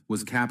Gumayev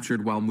was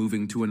captured while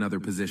moving to another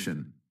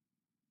position.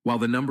 While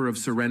the number of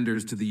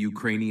surrenders to the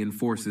Ukrainian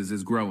forces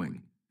is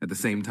growing, at the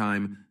same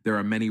time, there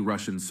are many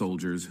Russian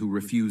soldiers who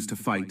refuse to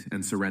fight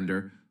and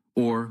surrender,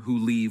 or who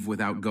leave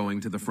without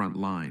going to the front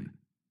line.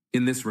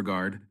 In this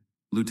regard,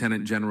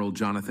 Lieutenant General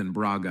Jonathan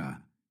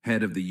Braga,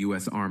 head of the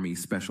U.S. Army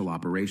Special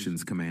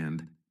Operations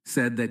Command,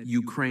 said that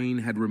Ukraine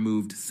had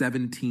removed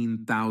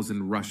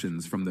 17,000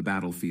 Russians from the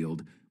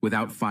battlefield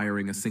without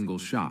firing a single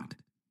shot.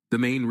 The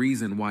main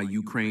reason why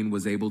Ukraine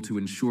was able to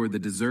ensure the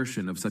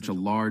desertion of such a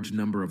large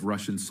number of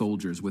Russian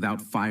soldiers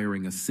without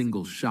firing a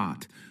single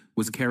shot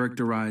was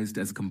characterized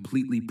as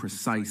completely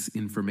precise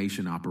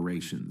information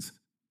operations.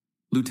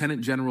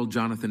 Lieutenant General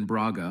Jonathan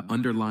Braga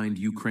underlined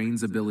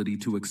Ukraine's ability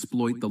to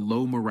exploit the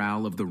low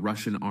morale of the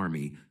Russian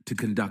army to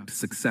conduct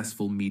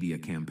successful media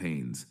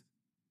campaigns.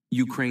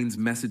 Ukraine's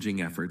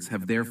messaging efforts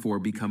have therefore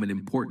become an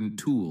important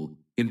tool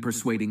in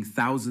persuading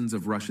thousands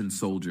of Russian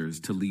soldiers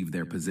to leave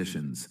their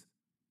positions.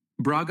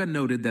 Braga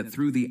noted that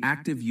through the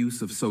active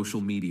use of social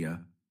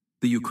media,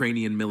 the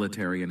Ukrainian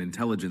military and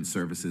intelligence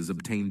services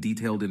obtain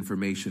detailed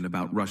information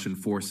about Russian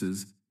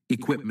forces,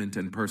 equipment,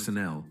 and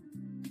personnel,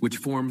 which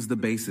forms the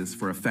basis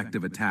for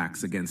effective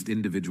attacks against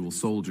individual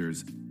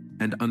soldiers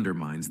and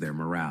undermines their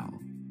morale.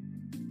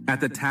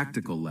 At the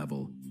tactical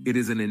level, it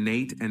is an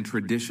innate and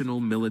traditional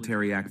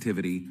military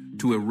activity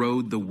to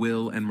erode the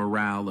will and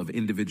morale of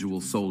individual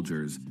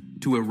soldiers,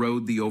 to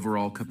erode the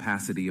overall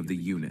capacity of the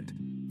unit,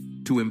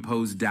 to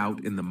impose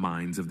doubt in the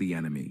minds of the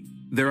enemy.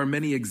 There are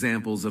many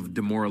examples of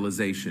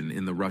demoralization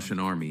in the Russian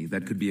army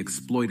that could be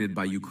exploited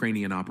by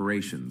Ukrainian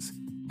operations,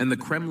 and the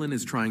Kremlin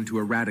is trying to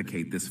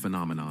eradicate this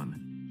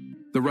phenomenon.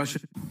 The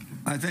Russian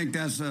I think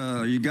that's,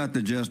 you got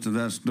the gist of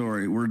that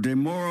story. We're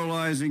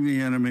demoralizing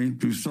the enemy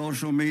through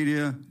social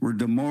media. We're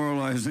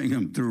demoralizing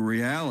them through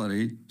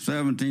reality.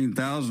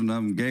 17,000 of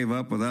them gave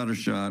up without a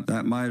shot.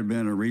 That might have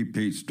been a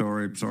repeat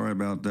story. Sorry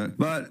about that.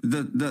 But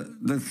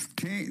the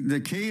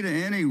key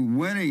to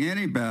winning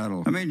any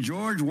battle, I mean,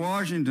 George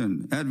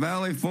Washington at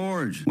Valley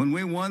Forge, when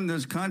we won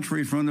this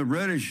country from the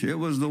British, it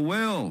was the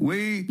will.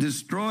 We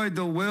destroyed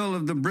the will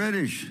of the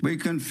British. We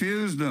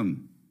confused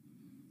them.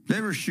 They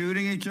were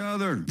shooting each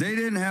other. They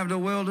didn't have the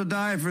will to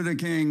die for the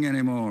king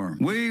anymore.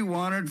 We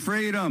wanted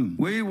freedom.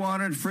 We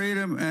wanted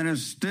freedom, and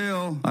it's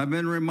still, I've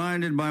been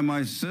reminded by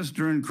my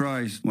sister in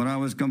Christ when I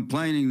was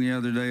complaining the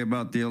other day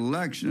about the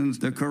elections,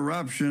 the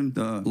corruption,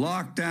 the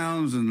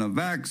lockdowns, and the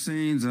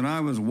vaccines, and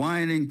I was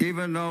whining.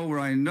 Even though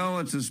I know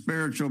it's a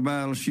spiritual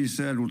battle, she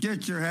said, well,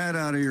 get your head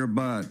out of your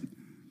butt.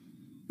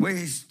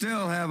 We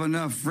still have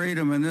enough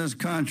freedom in this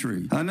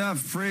country, enough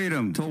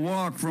freedom to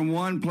walk from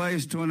one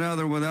place to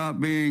another without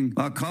being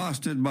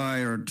accosted by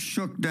or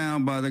shook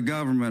down by the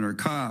government or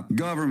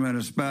government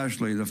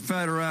especially, the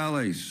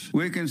federales.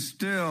 We can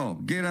still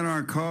get in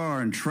our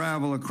car and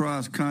travel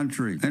across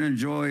country and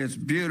enjoy its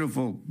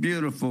beautiful,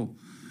 beautiful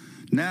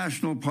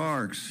national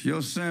parks,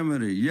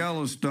 Yosemite,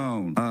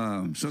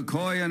 Yellowstone,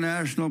 Sequoia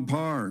National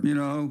Park,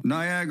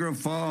 Niagara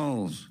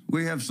Falls.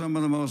 We have some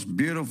of the most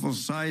beautiful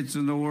sights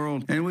in the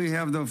world, and we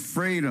have the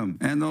freedom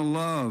and the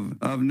love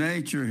of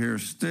nature here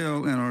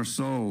still in our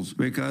souls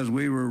because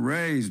we were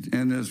raised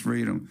in this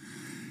freedom.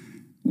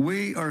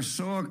 We are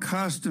so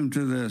accustomed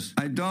to this.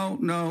 I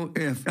don't know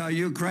if a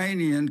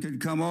Ukrainian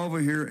could come over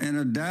here and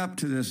adapt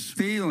to this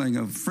feeling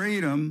of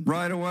freedom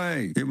right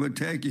away. It would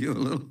take you a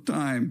little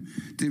time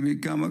to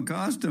become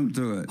accustomed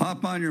to it.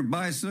 Hop on your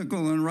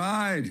bicycle and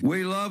ride.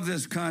 We love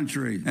this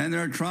country, and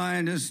they're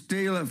trying to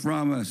steal it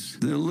from us.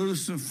 The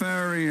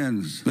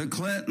Luciferians, the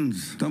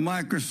Clintons, the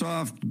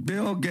Microsoft,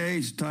 Bill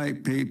Gates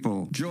type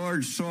people,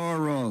 George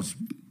Soros,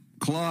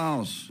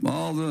 Klaus,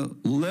 all the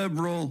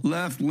liberal,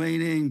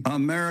 left-leaning,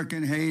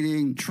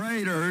 American-hating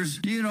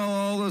traitors.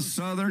 All the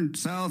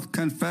South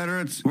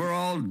Confederates were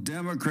all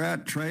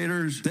Democrat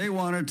traitors. They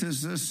wanted to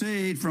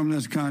secede from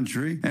this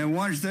country. And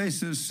once they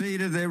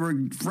seceded,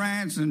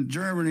 France and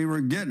Germany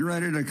were getting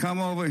ready to come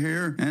over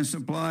here and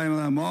supply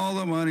them all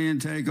the money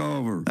and take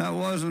over. That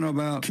wasn't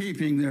about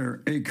keeping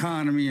their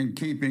economy and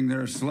keeping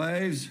their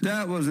slaves.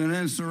 That was an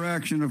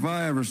insurrection if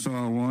I ever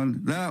saw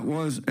one. That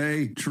was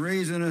a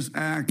treasonous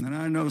act. And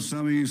I know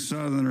some of you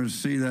Southerners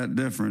see that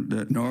different,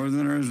 that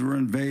Northerners were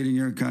invading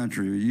your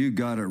country. You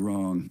got it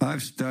wrong.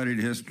 I've studied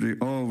history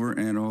over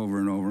and over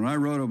and over, and I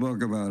wrote a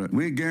book about it.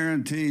 We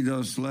guaranteed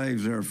those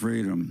slaves their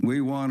freedom.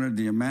 We wanted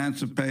the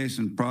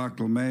Emancipation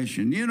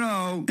Proclamation.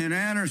 In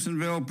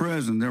Andersonville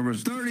prison, there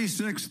was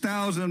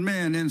 36,000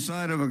 men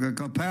inside of a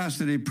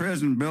capacity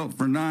prison built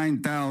for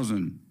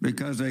 9,000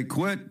 because they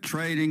quit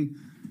trading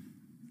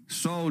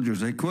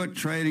soldiers. They quit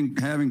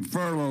having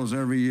furloughs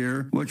every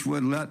year, which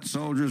would let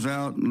soldiers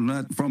out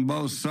and from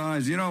both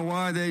sides. You know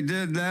why they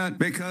did that?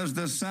 Because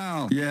the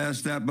South,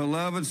 yes, that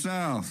beloved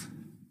South,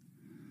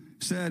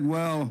 said,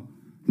 well,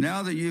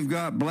 now that you've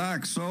got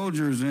black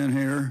soldiers in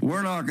here,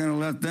 we're not going to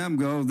let them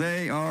go.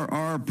 They are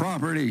our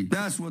property.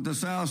 That's what the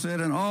South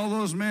said. And all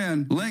those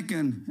men,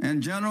 Lincoln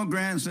and General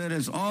Grant said,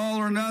 it's all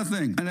or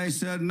nothing. And they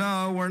said,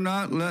 no, we're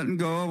not letting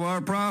go of our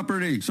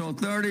property. So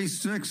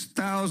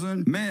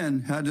 36,000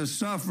 men had to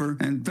suffer,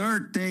 and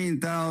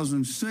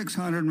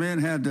 13,600 men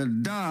had to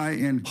die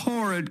in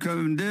horrid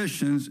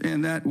conditions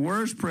in that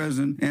worst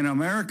prison in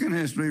American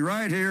history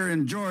right here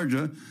in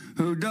Georgia.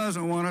 Who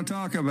doesn't want to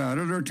talk about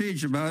it or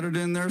teach about it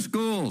in their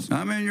schools?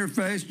 I'm in your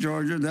face,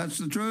 Georgia. That's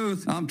the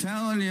truth. I'm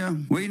telling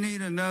you, we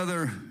need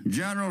another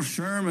General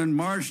Sherman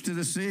march to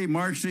the sea,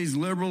 march these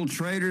liberal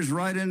traitors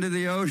right into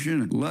the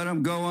ocean, let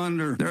them go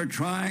under. They're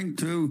trying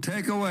to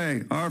take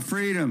away our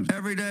freedoms.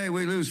 Every day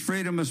we lose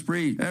freedom of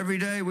speech. Every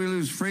day we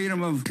lose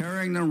freedom of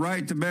carrying the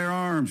right to bear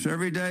arms.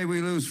 Every day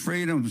we lose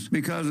freedoms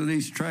because of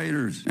these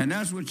traitors. And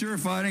that's what you're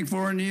fighting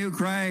for in the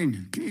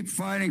Ukraine. Keep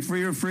fighting for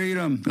your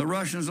freedom. The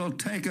Russians will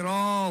take it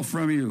all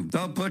from you.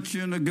 They'll put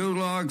you in the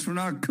gulags for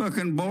not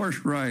cooking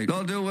borscht right.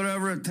 They'll do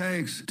whatever it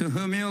takes to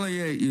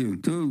humiliate you,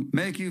 to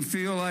make you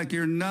feel like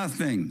you're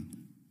nothing,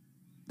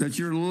 that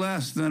you're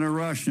less than a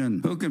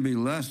Russian. Who can be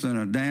less than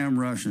a damn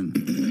Russian?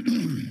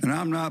 And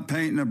I'm not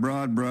painting a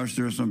broad brush.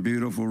 There's some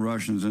beautiful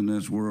Russians in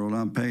this world.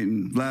 I'm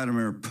painting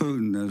Vladimir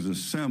Putin as a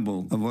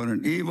symbol of what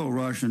an evil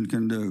Russian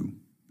can do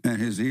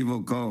and his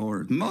evil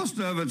cohort. Most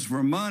of it's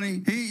for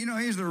money.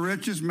 He's the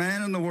richest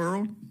man in the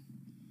world.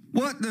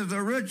 What does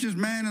the richest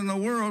man in the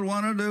world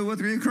want to do with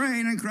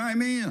Ukraine and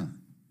Crimea?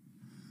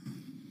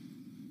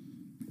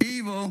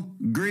 Evil,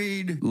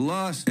 greed,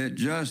 lust, it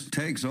just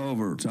takes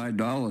over. It's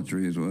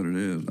idolatry is what it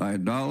is.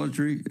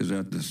 Idolatry is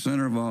at the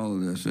center of all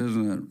of this,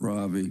 isn't it,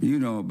 Ravi? You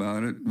know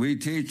about it. We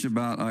teach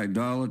about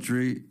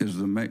idolatry is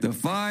the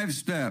 5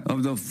 step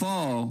of the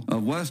fall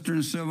of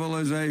Western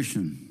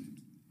civilization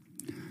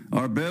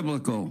are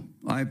biblical.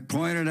 I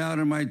pointed out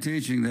in my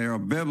teaching they are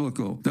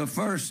biblical. The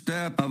first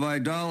step of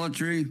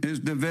idolatry is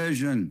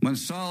division. When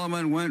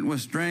Solomon went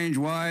with strange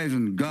wives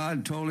and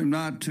God told him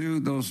not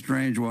to, those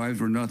strange wives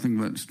were nothing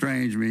but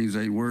strange means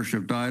they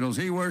worshipped idols.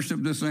 He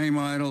worshipped the same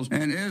idols,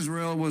 and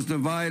Israel was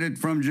divided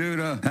from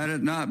Judah. Had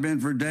it not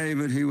been for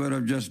David, he would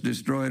have just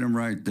destroyed him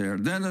right there.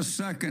 Then the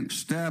second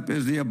step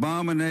is the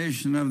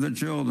abomination of the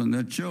children.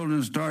 The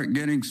children start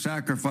getting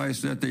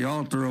sacrificed at the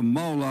altar of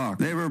Moloch.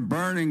 They were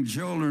burning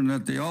children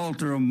at the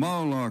altar of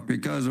Moloch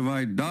because of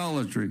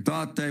idolatry,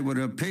 thought they would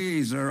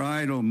appease their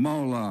idol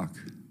Moloch.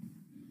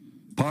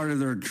 Part of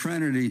their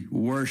Trinity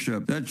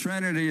worship. The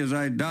Trinity is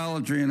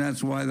idolatry, and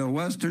that's why the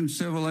Western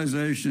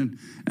civilization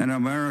and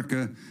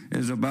America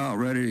is about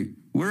ready.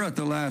 We're at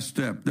the last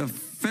step. The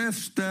third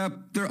step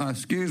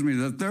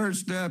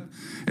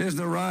is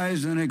the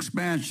rise and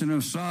expansion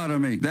of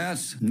sodomy.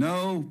 That's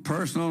no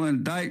personal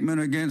indictment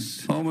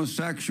against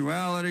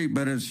homosexuality,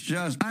 but it's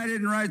just, I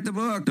didn't write the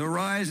book. The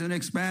rise and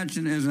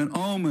expansion is an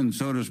omen,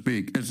 so to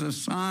speak. It's a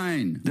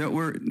sign that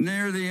we're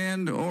near the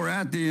end or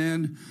at the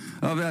end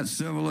of that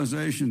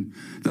civilization.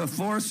 The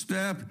fourth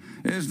step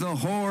is the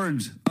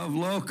hordes of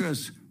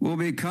locusts will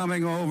be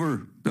coming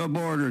over the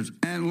borders.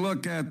 And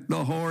look at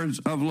the hordes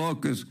of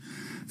locusts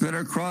that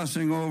are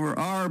crossing over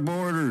our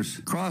borders,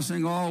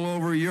 crossing all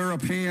over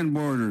European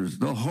borders.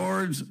 The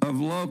hordes of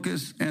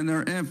locusts and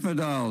their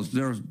infidels.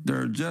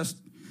 They're just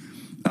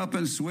up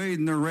in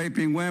Sweden, they're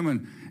raping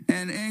women.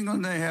 In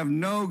England, they have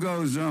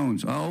no-go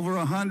zones, over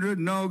 100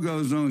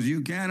 no-go zones you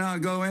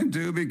cannot go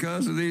into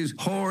because of these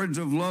hordes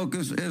of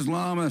locust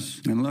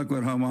Islamists. And look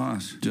what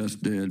Hamas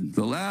just did.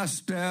 The last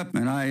step,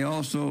 and I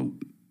also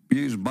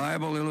use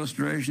Bible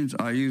illustrations.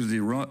 I use the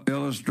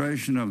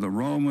illustration of the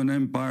Roman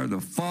Empire. The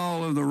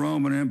fall of the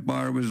Roman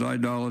Empire was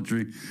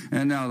idolatry,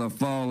 and now the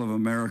fall of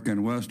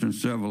American Western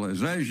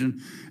civilization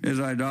is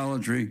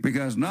idolatry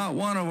because not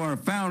one of our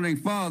founding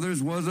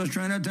fathers was a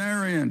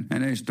Trinitarian,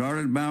 and they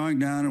started bowing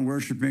down and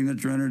worshiping the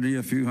Trinity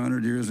a few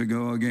hundred years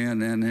ago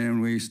again, and then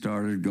we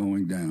started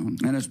going down.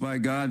 And it's by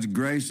God's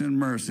grace and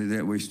mercy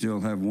that we still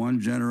have one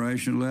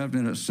generation left,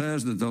 and it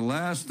says that the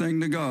last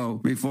thing to go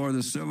before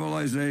the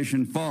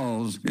civilization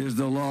falls is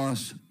the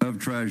loss of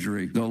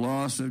treasury. The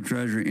loss of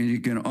treasury, and you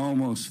can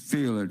almost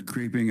feel it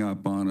creeping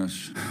up on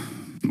us.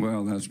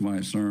 Well, that's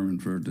my sermon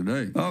for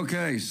today.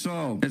 Okay,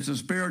 so it's a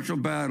spiritual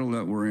battle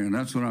that we're in.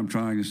 That's what I'm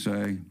trying to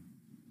say.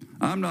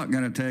 I'm not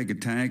going to take a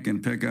tank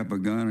and pick up a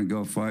gun and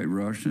go fight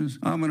Russians.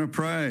 I'm going to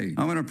pray.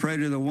 I'm going to pray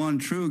to the one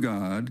true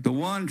God,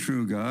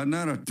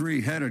 not a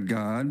three-headed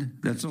God.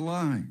 That's a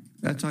lie.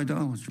 That's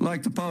idolatry.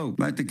 Like the Pope,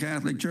 like the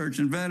Catholic Church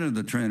invented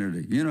the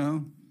Trinity, you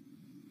know.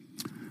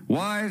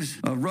 Wives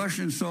of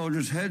Russian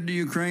soldiers head to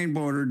Ukraine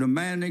border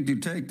demanding to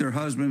take their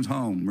husbands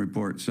home,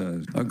 report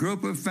says. A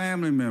group of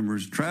family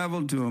members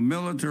traveled to a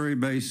military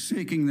base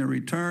seeking the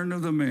return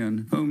of the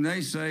men whom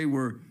they say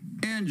were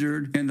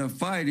injured in the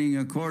fighting,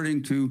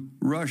 according to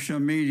Russia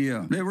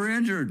media. They were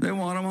injured. They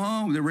want them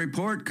home. The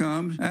report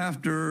comes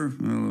after,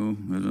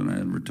 there's an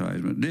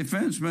advertisement.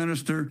 Defense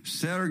Minister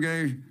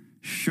Sergei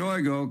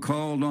Shoigu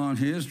called on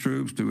his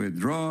troops to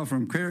withdraw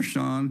from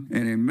Kherson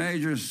in a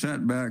major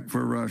setback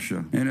for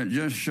Russia. And it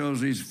just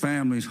shows these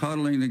families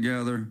huddling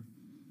together,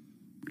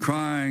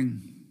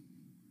 crying.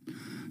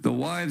 The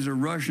wives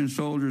of Russian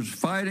soldiers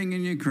fighting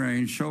in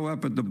Ukraine show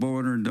up at the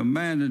border and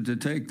demanded to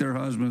take their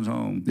husbands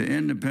home. The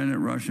independent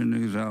Russian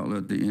news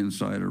outlet, The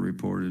Insider,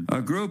 reported.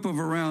 A group of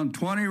around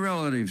 20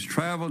 relatives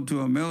traveled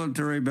to a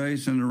military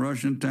base in the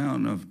Russian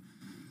town of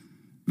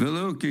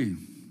Veluki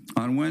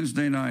on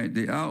Wednesday night.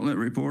 The outlet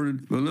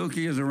reported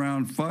Veluki is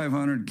around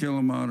 500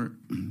 kilometers,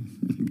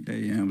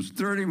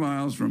 30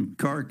 miles from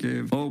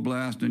Kharkiv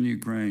Oblast in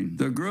Ukraine.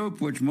 The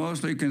group, which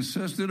mostly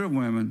consisted of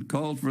women,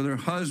 called for their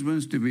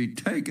husbands to be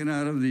taken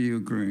out of the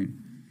Ukraine,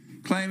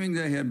 claiming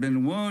they had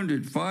been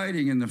wounded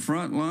fighting in the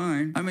front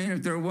line. I mean,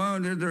 if they're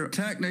wounded, they're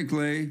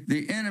technically,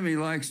 the enemy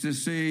likes to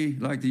see,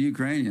 like the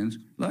Ukrainians,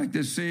 like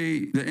to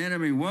see the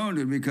enemy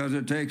wounded because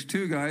it takes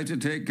two guys to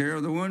take care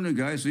of the wounded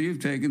guy, so you've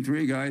taken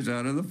three guys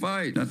out of the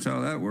fight. That's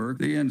how that works.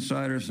 The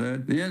Insider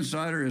said. The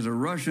Insider is a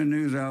Russian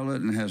news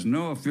outlet and has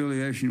no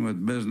affiliation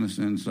with Business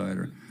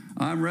Insider.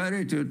 I'm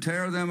ready to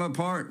tear them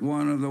apart,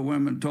 one of the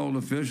women told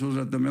officials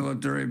at the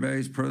military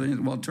base.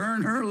 Well,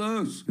 turn her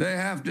loose. They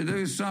have to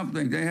do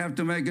something. They have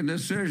to make a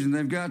decision.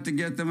 They've got to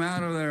get them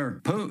out of there.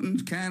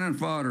 Putin's cannon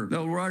fodder.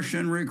 The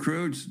Russian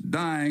recruits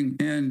dying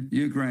in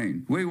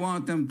Ukraine. We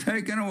want them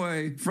taken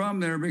away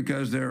from there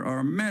because there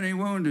are many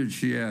wounded,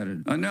 she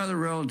added. Another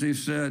relative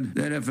said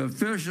that if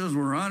officials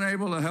were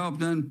unable to help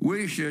them,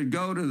 we should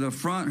go to the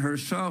front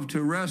herself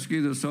to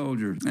rescue the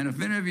soldiers. And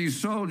if any of you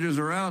soldiers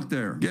are out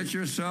there, get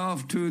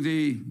yourself to the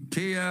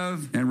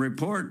Kiev and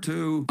report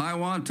to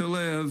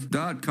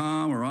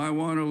iwanttolive.com or I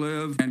Want to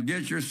Live and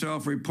get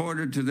yourself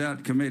reported to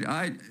that committee.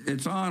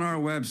 It's on our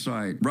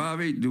website.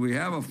 Ravi, do we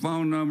have a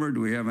phone number?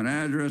 Do we have an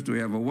address? Do we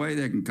have a way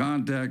they can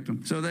contact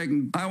them? So they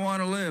can, I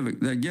Want to Live.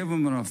 They give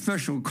them an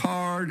official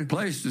card,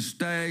 place to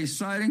stay,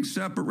 citing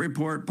separate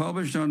report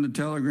published on the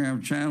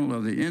Telegram channel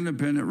of the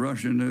independent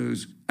Russian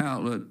news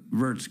outlet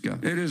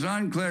Verska. It is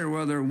unclear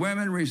whether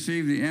women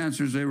received the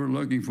answers they were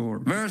looking for.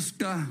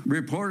 Verska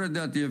reported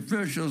that the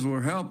officials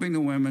were helping the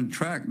women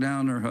track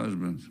down their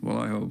husbands. Well,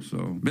 I hope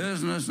so.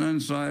 Business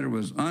Insider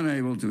was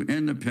unable to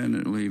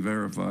independently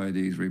verify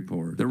these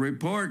reports. The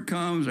report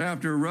comes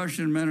after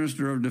Russian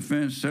Minister of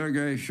Defense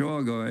Sergei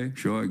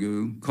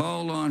Shoigu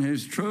called on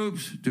his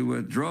troops to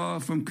withdraw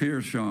from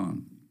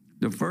Kherson,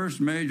 the first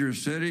major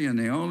city and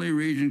the only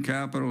region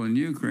capital in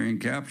Ukraine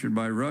captured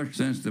by Russia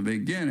since the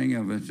beginning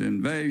of its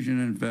invasion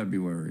in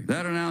February.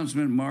 That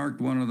announcement marked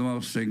one of the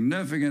most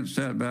significant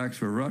setbacks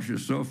for Russia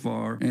so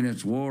far in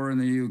its war in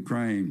the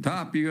Ukraine.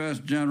 Top U.S.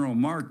 General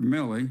Mark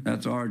Milley,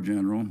 that's our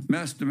general,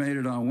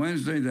 estimated on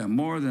Wednesday that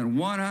more than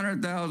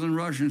 100,000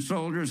 Russian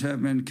soldiers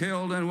have been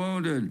killed and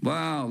wounded.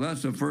 Wow,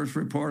 that's the first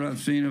report I've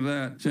seen of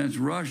that since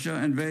Russia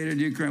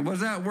invaded Ukraine. Was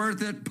that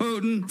worth it,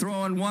 Putin?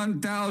 Throwing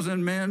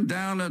 1,000 men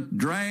down the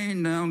drain,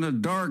 down the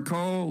dark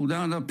hole,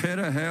 down the pit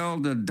of hell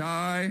to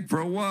die?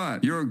 For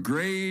what? Your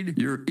greed,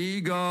 your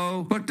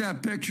ego? Put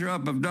that picture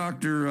up of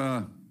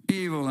Dr.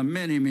 Evil and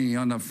Mini-Me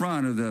on the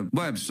front of the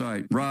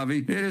website, Ravi.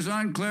 It is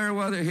unclear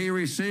whether he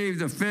received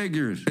the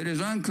figures. It is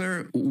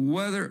unclear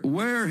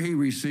where he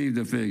received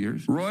the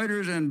figures.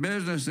 Reuters and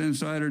Business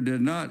Insider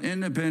did not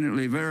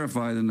independently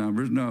verify the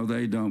numbers. No,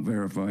 they don't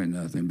verify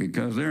nothing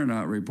because they're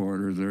not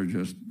reporters. They're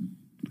just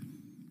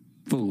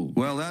fool.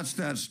 Well, that's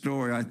that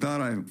story. I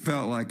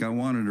felt like I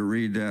wanted to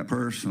read that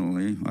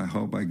personally. I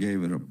hope I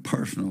gave it a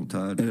personal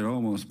touch. It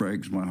almost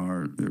breaks my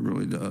heart. It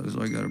really does.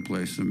 I got to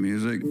play some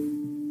music.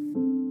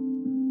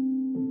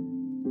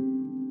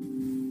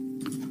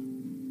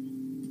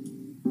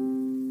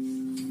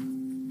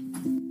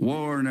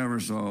 War never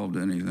solved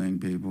anything,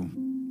 people.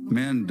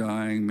 Men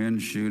dying, men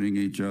shooting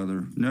each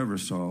other, never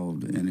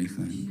solved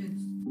anything.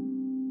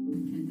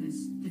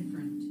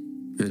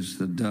 It's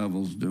the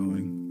devil's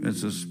doing.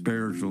 It's a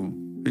spiritual.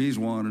 He's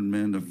wanted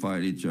men to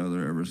fight each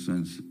other ever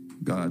since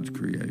God's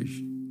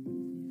creation.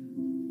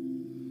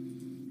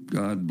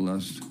 God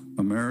bless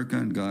America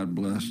and God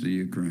bless the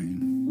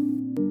Ukraine.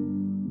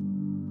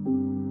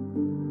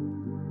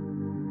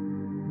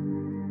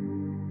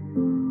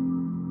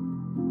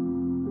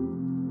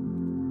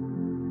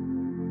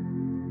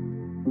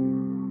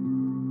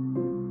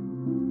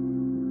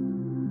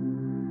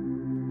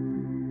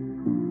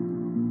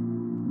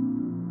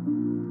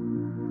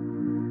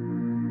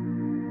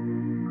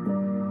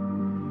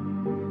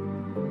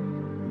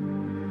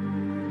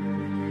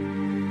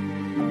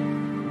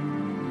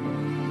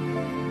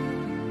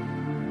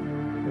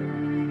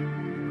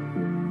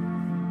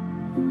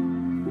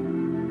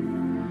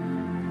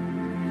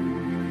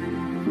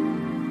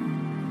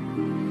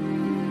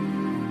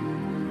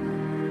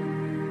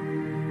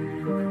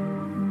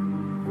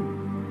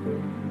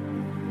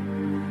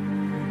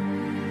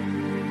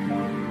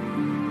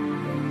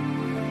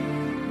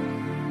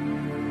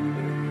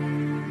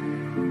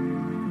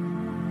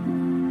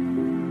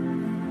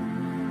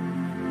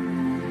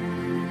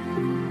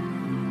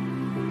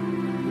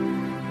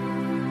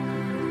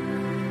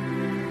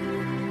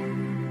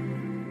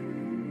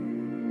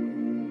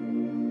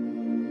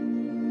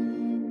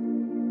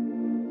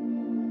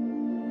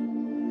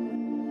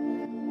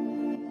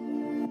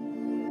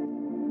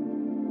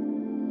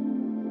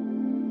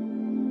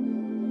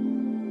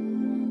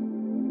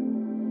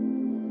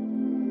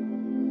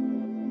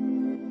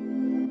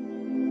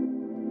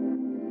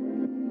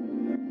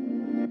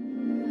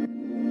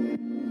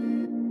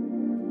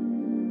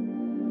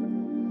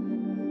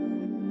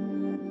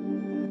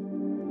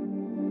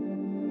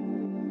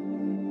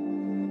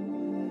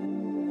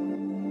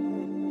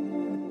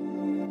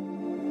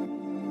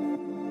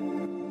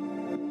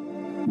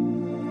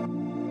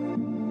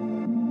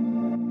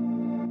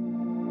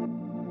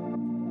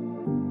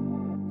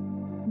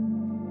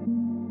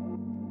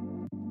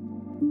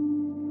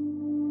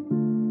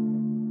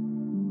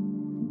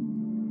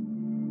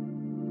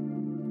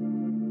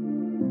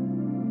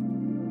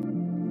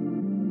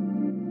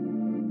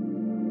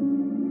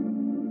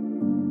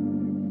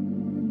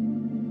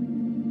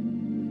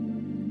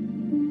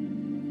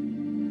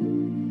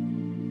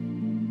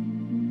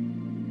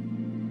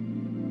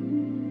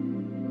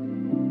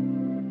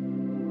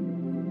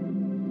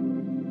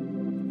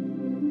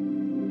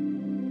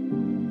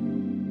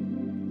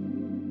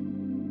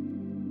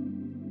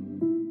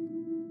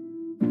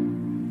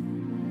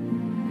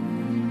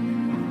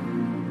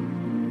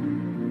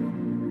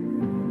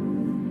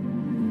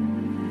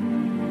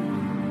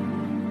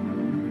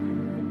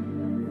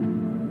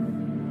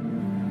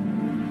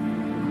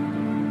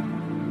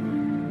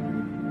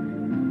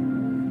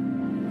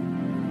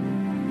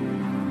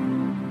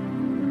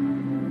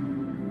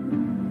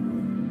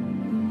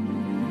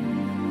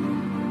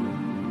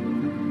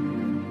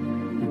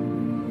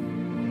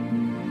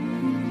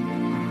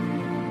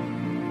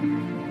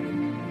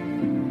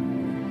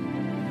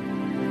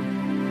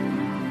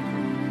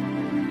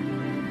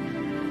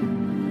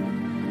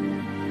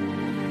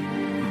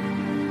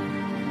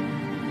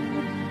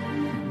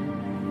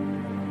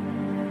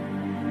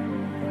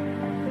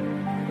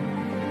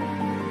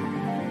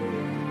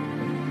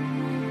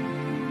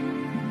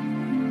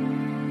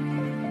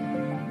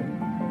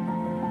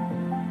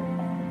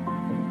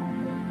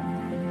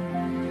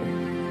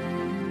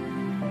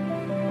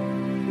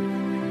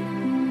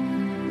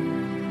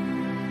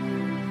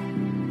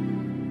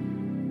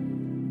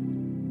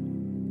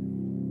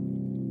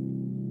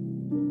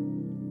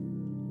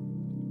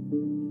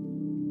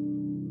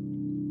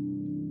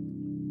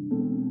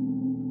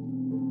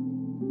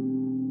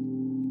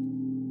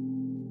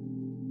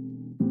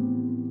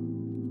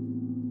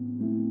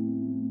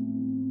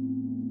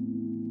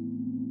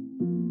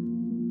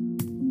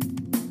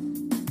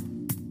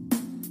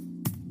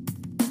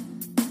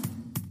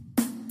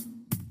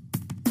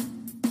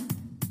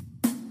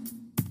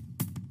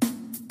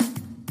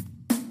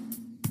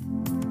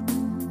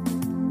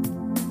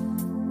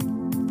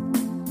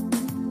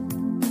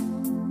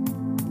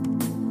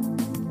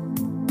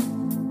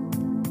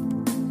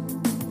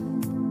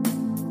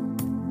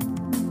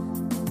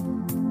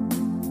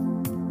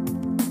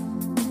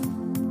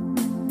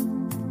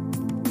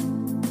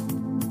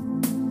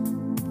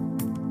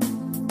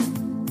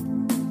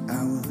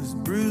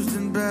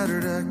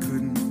 shattered, I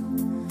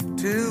couldn't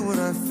tell what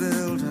I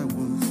felt. I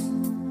was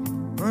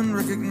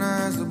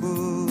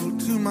unrecognizable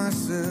to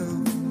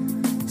myself.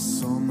 I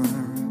saw my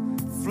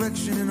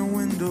reflection in a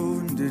window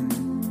and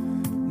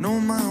didn't know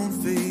my own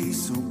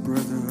face. Oh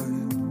brother, are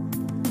you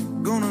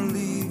gonna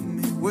leave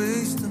me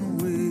wasting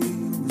away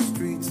on the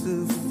streets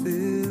of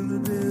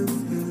Philadelphia?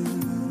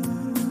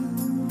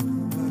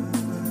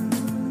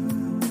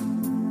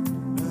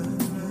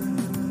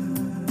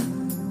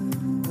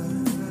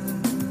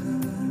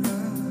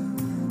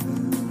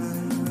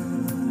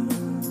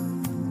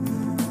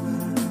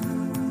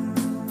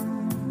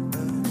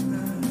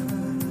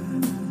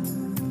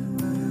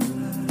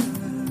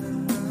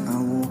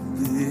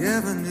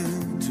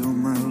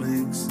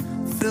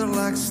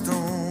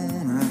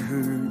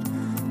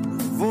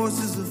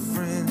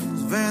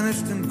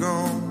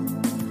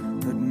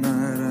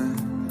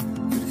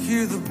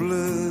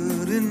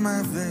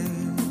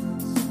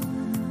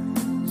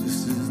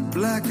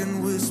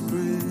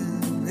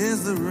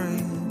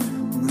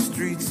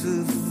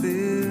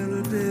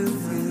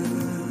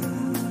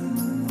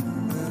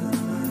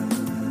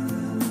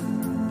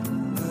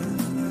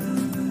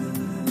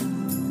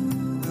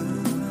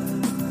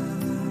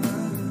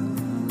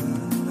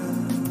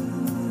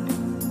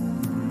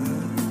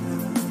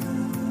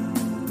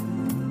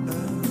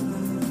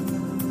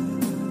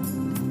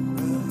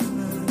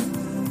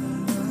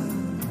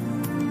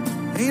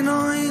 Ain't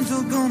no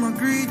angel gonna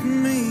greet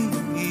me.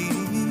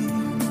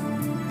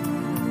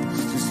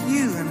 It's just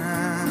you and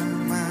I,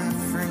 my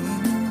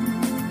friend.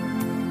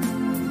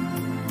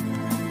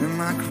 And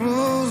my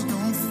clothes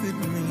don't fit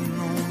me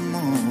no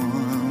more.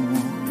 I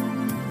walk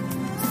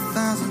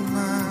 1,000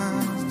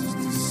 miles just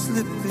to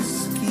slip this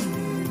skin.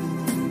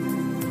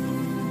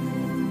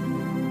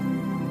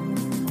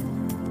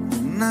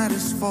 The night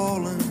is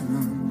falling,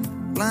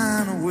 I'm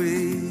lying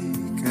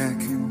awake. I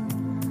can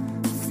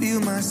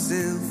feel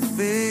myself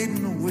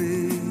fading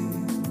away.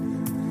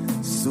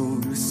 So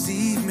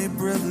receive me,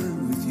 brother,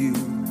 with you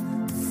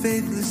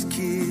faithless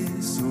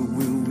kiss. Or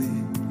will we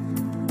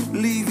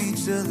leave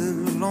each other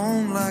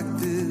alone like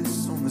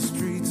this on the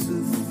streets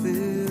of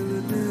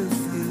Philadelphia?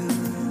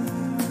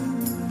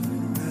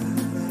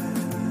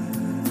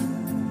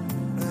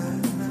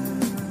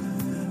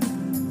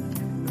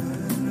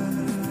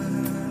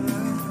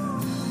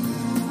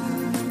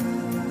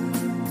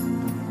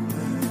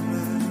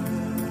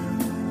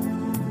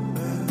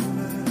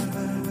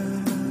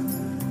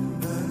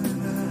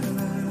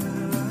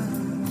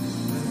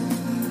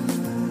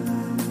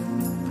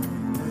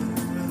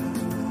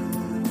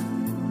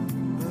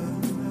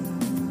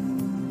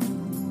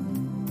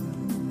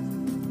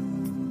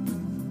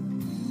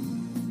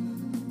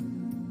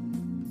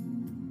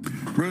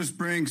 Bruce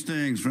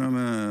Springsteen's from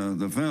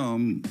the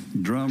film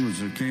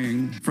Drummers Are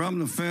King. From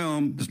the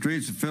film The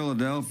Streets of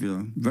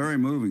Philadelphia. Very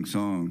moving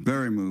song.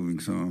 Very moving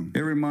song. It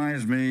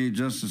reminds me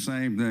just the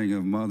same thing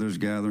of mothers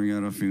gathering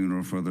at a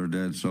funeral for their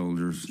dead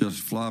soldiers,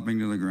 just flopping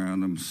to the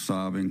ground and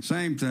sobbing.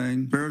 Same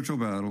thing. Spiritual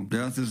battle.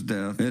 Death is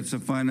death. It's a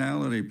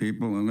finality,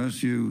 people.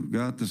 Unless you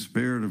got the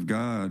Spirit of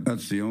God,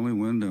 that's the only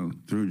window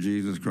through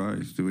Jesus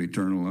Christ to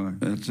eternal life.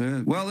 That's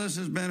it. Well, this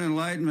has been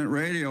Enlightenment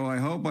Radio. I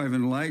hope I've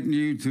enlightened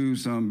you to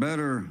some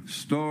better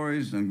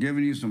stories and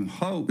giving you some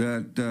hope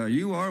that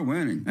you are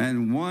winning.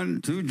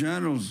 And two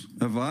generals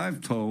have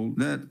I've told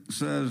that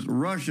says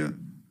Russia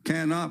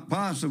cannot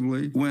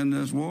possibly win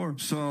this war.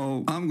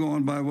 So I'm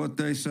going by what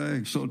they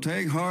say. So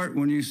take heart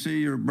when you see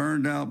your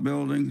burned out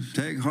buildings.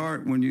 Take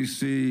heart when you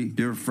see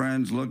your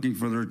friends looking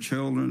for their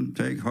children.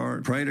 Take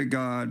heart. Pray to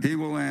God. He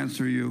will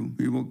answer you.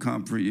 He will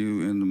comfort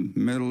you in the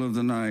middle of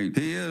the night.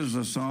 He is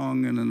a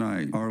song in the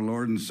night. Our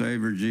Lord and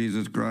Savior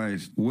Jesus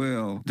Christ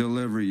will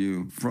deliver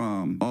you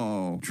from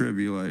all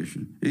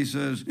tribulation. He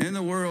says, in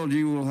the world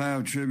you will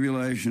have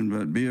tribulation,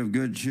 but be of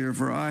good cheer,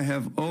 for I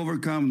have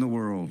overcome the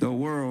world. The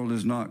world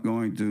is not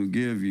going to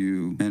give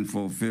you and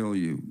fulfill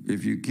you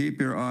if you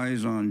keep your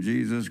eyes on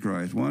Jesus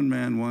Christ. One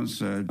man once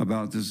said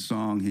about this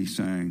song he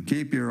sang,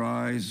 keep your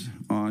eyes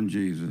on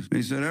Jesus.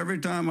 He said, every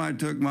time I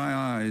took my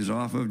eyes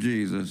off of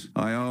Jesus,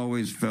 I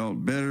always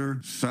felt bitter,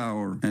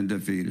 sour, and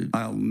defeated.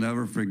 I'll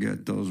never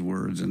forget those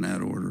words in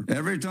that order.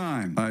 Every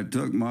time I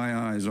took my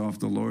eyes off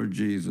the Lord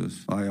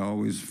Jesus, I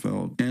always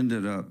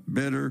ended up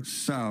bitter,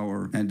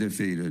 sour, and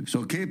defeated.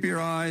 So keep your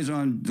eyes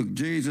on the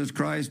Jesus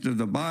Christ of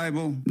the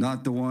Bible,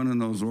 not the one in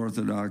those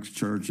Orthodox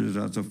churches.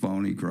 That's a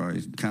phony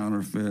Christ,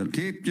 counterfeit.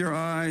 Keep your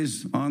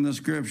eyes on the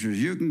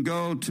scriptures. You can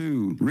go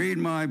to read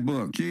my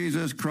book,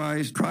 Jesus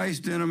Christ,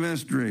 Christ in a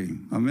Mystery,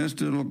 a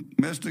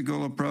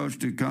mystical approach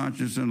to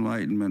conscious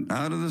enlightenment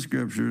out of the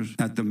scriptures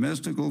at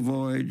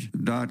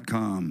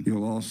themysticalvoyage.com.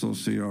 You'll also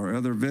see our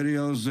other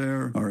videos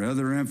there, our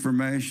other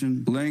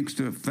information, links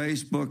to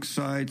Facebook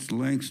sites,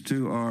 links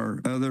to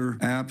our other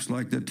apps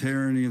like the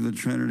Tyranny of the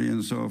Trinity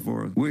and so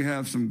forth. We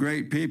have some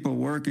great people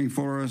working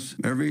for us.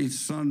 Every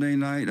Sunday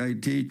night I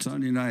teach.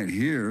 Sunday night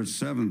here, it's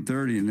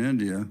 7:30 in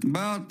India.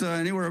 About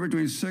anywhere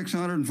between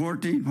 600 and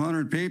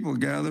 1,400 people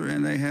gather,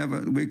 and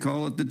we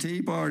call it the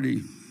Tea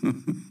Party.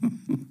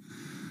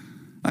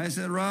 I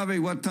said, Robbie,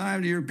 what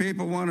time do your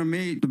people want to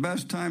meet? The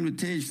best time to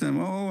teach them?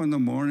 Oh, in the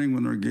morning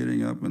when they're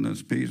getting up and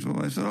it's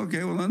peaceful. I said,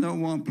 okay, well, then they'll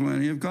want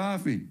plenty of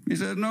coffee. He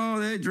said, no,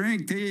 they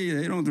drink tea.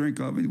 They don't drink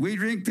coffee. We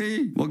drink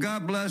tea. Well,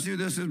 God bless you.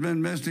 This has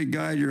been Mystic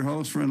Guide, your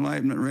host for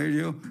Enlightenment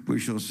Radio. We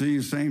shall see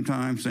you same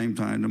time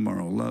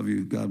tomorrow. Love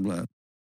you. God bless.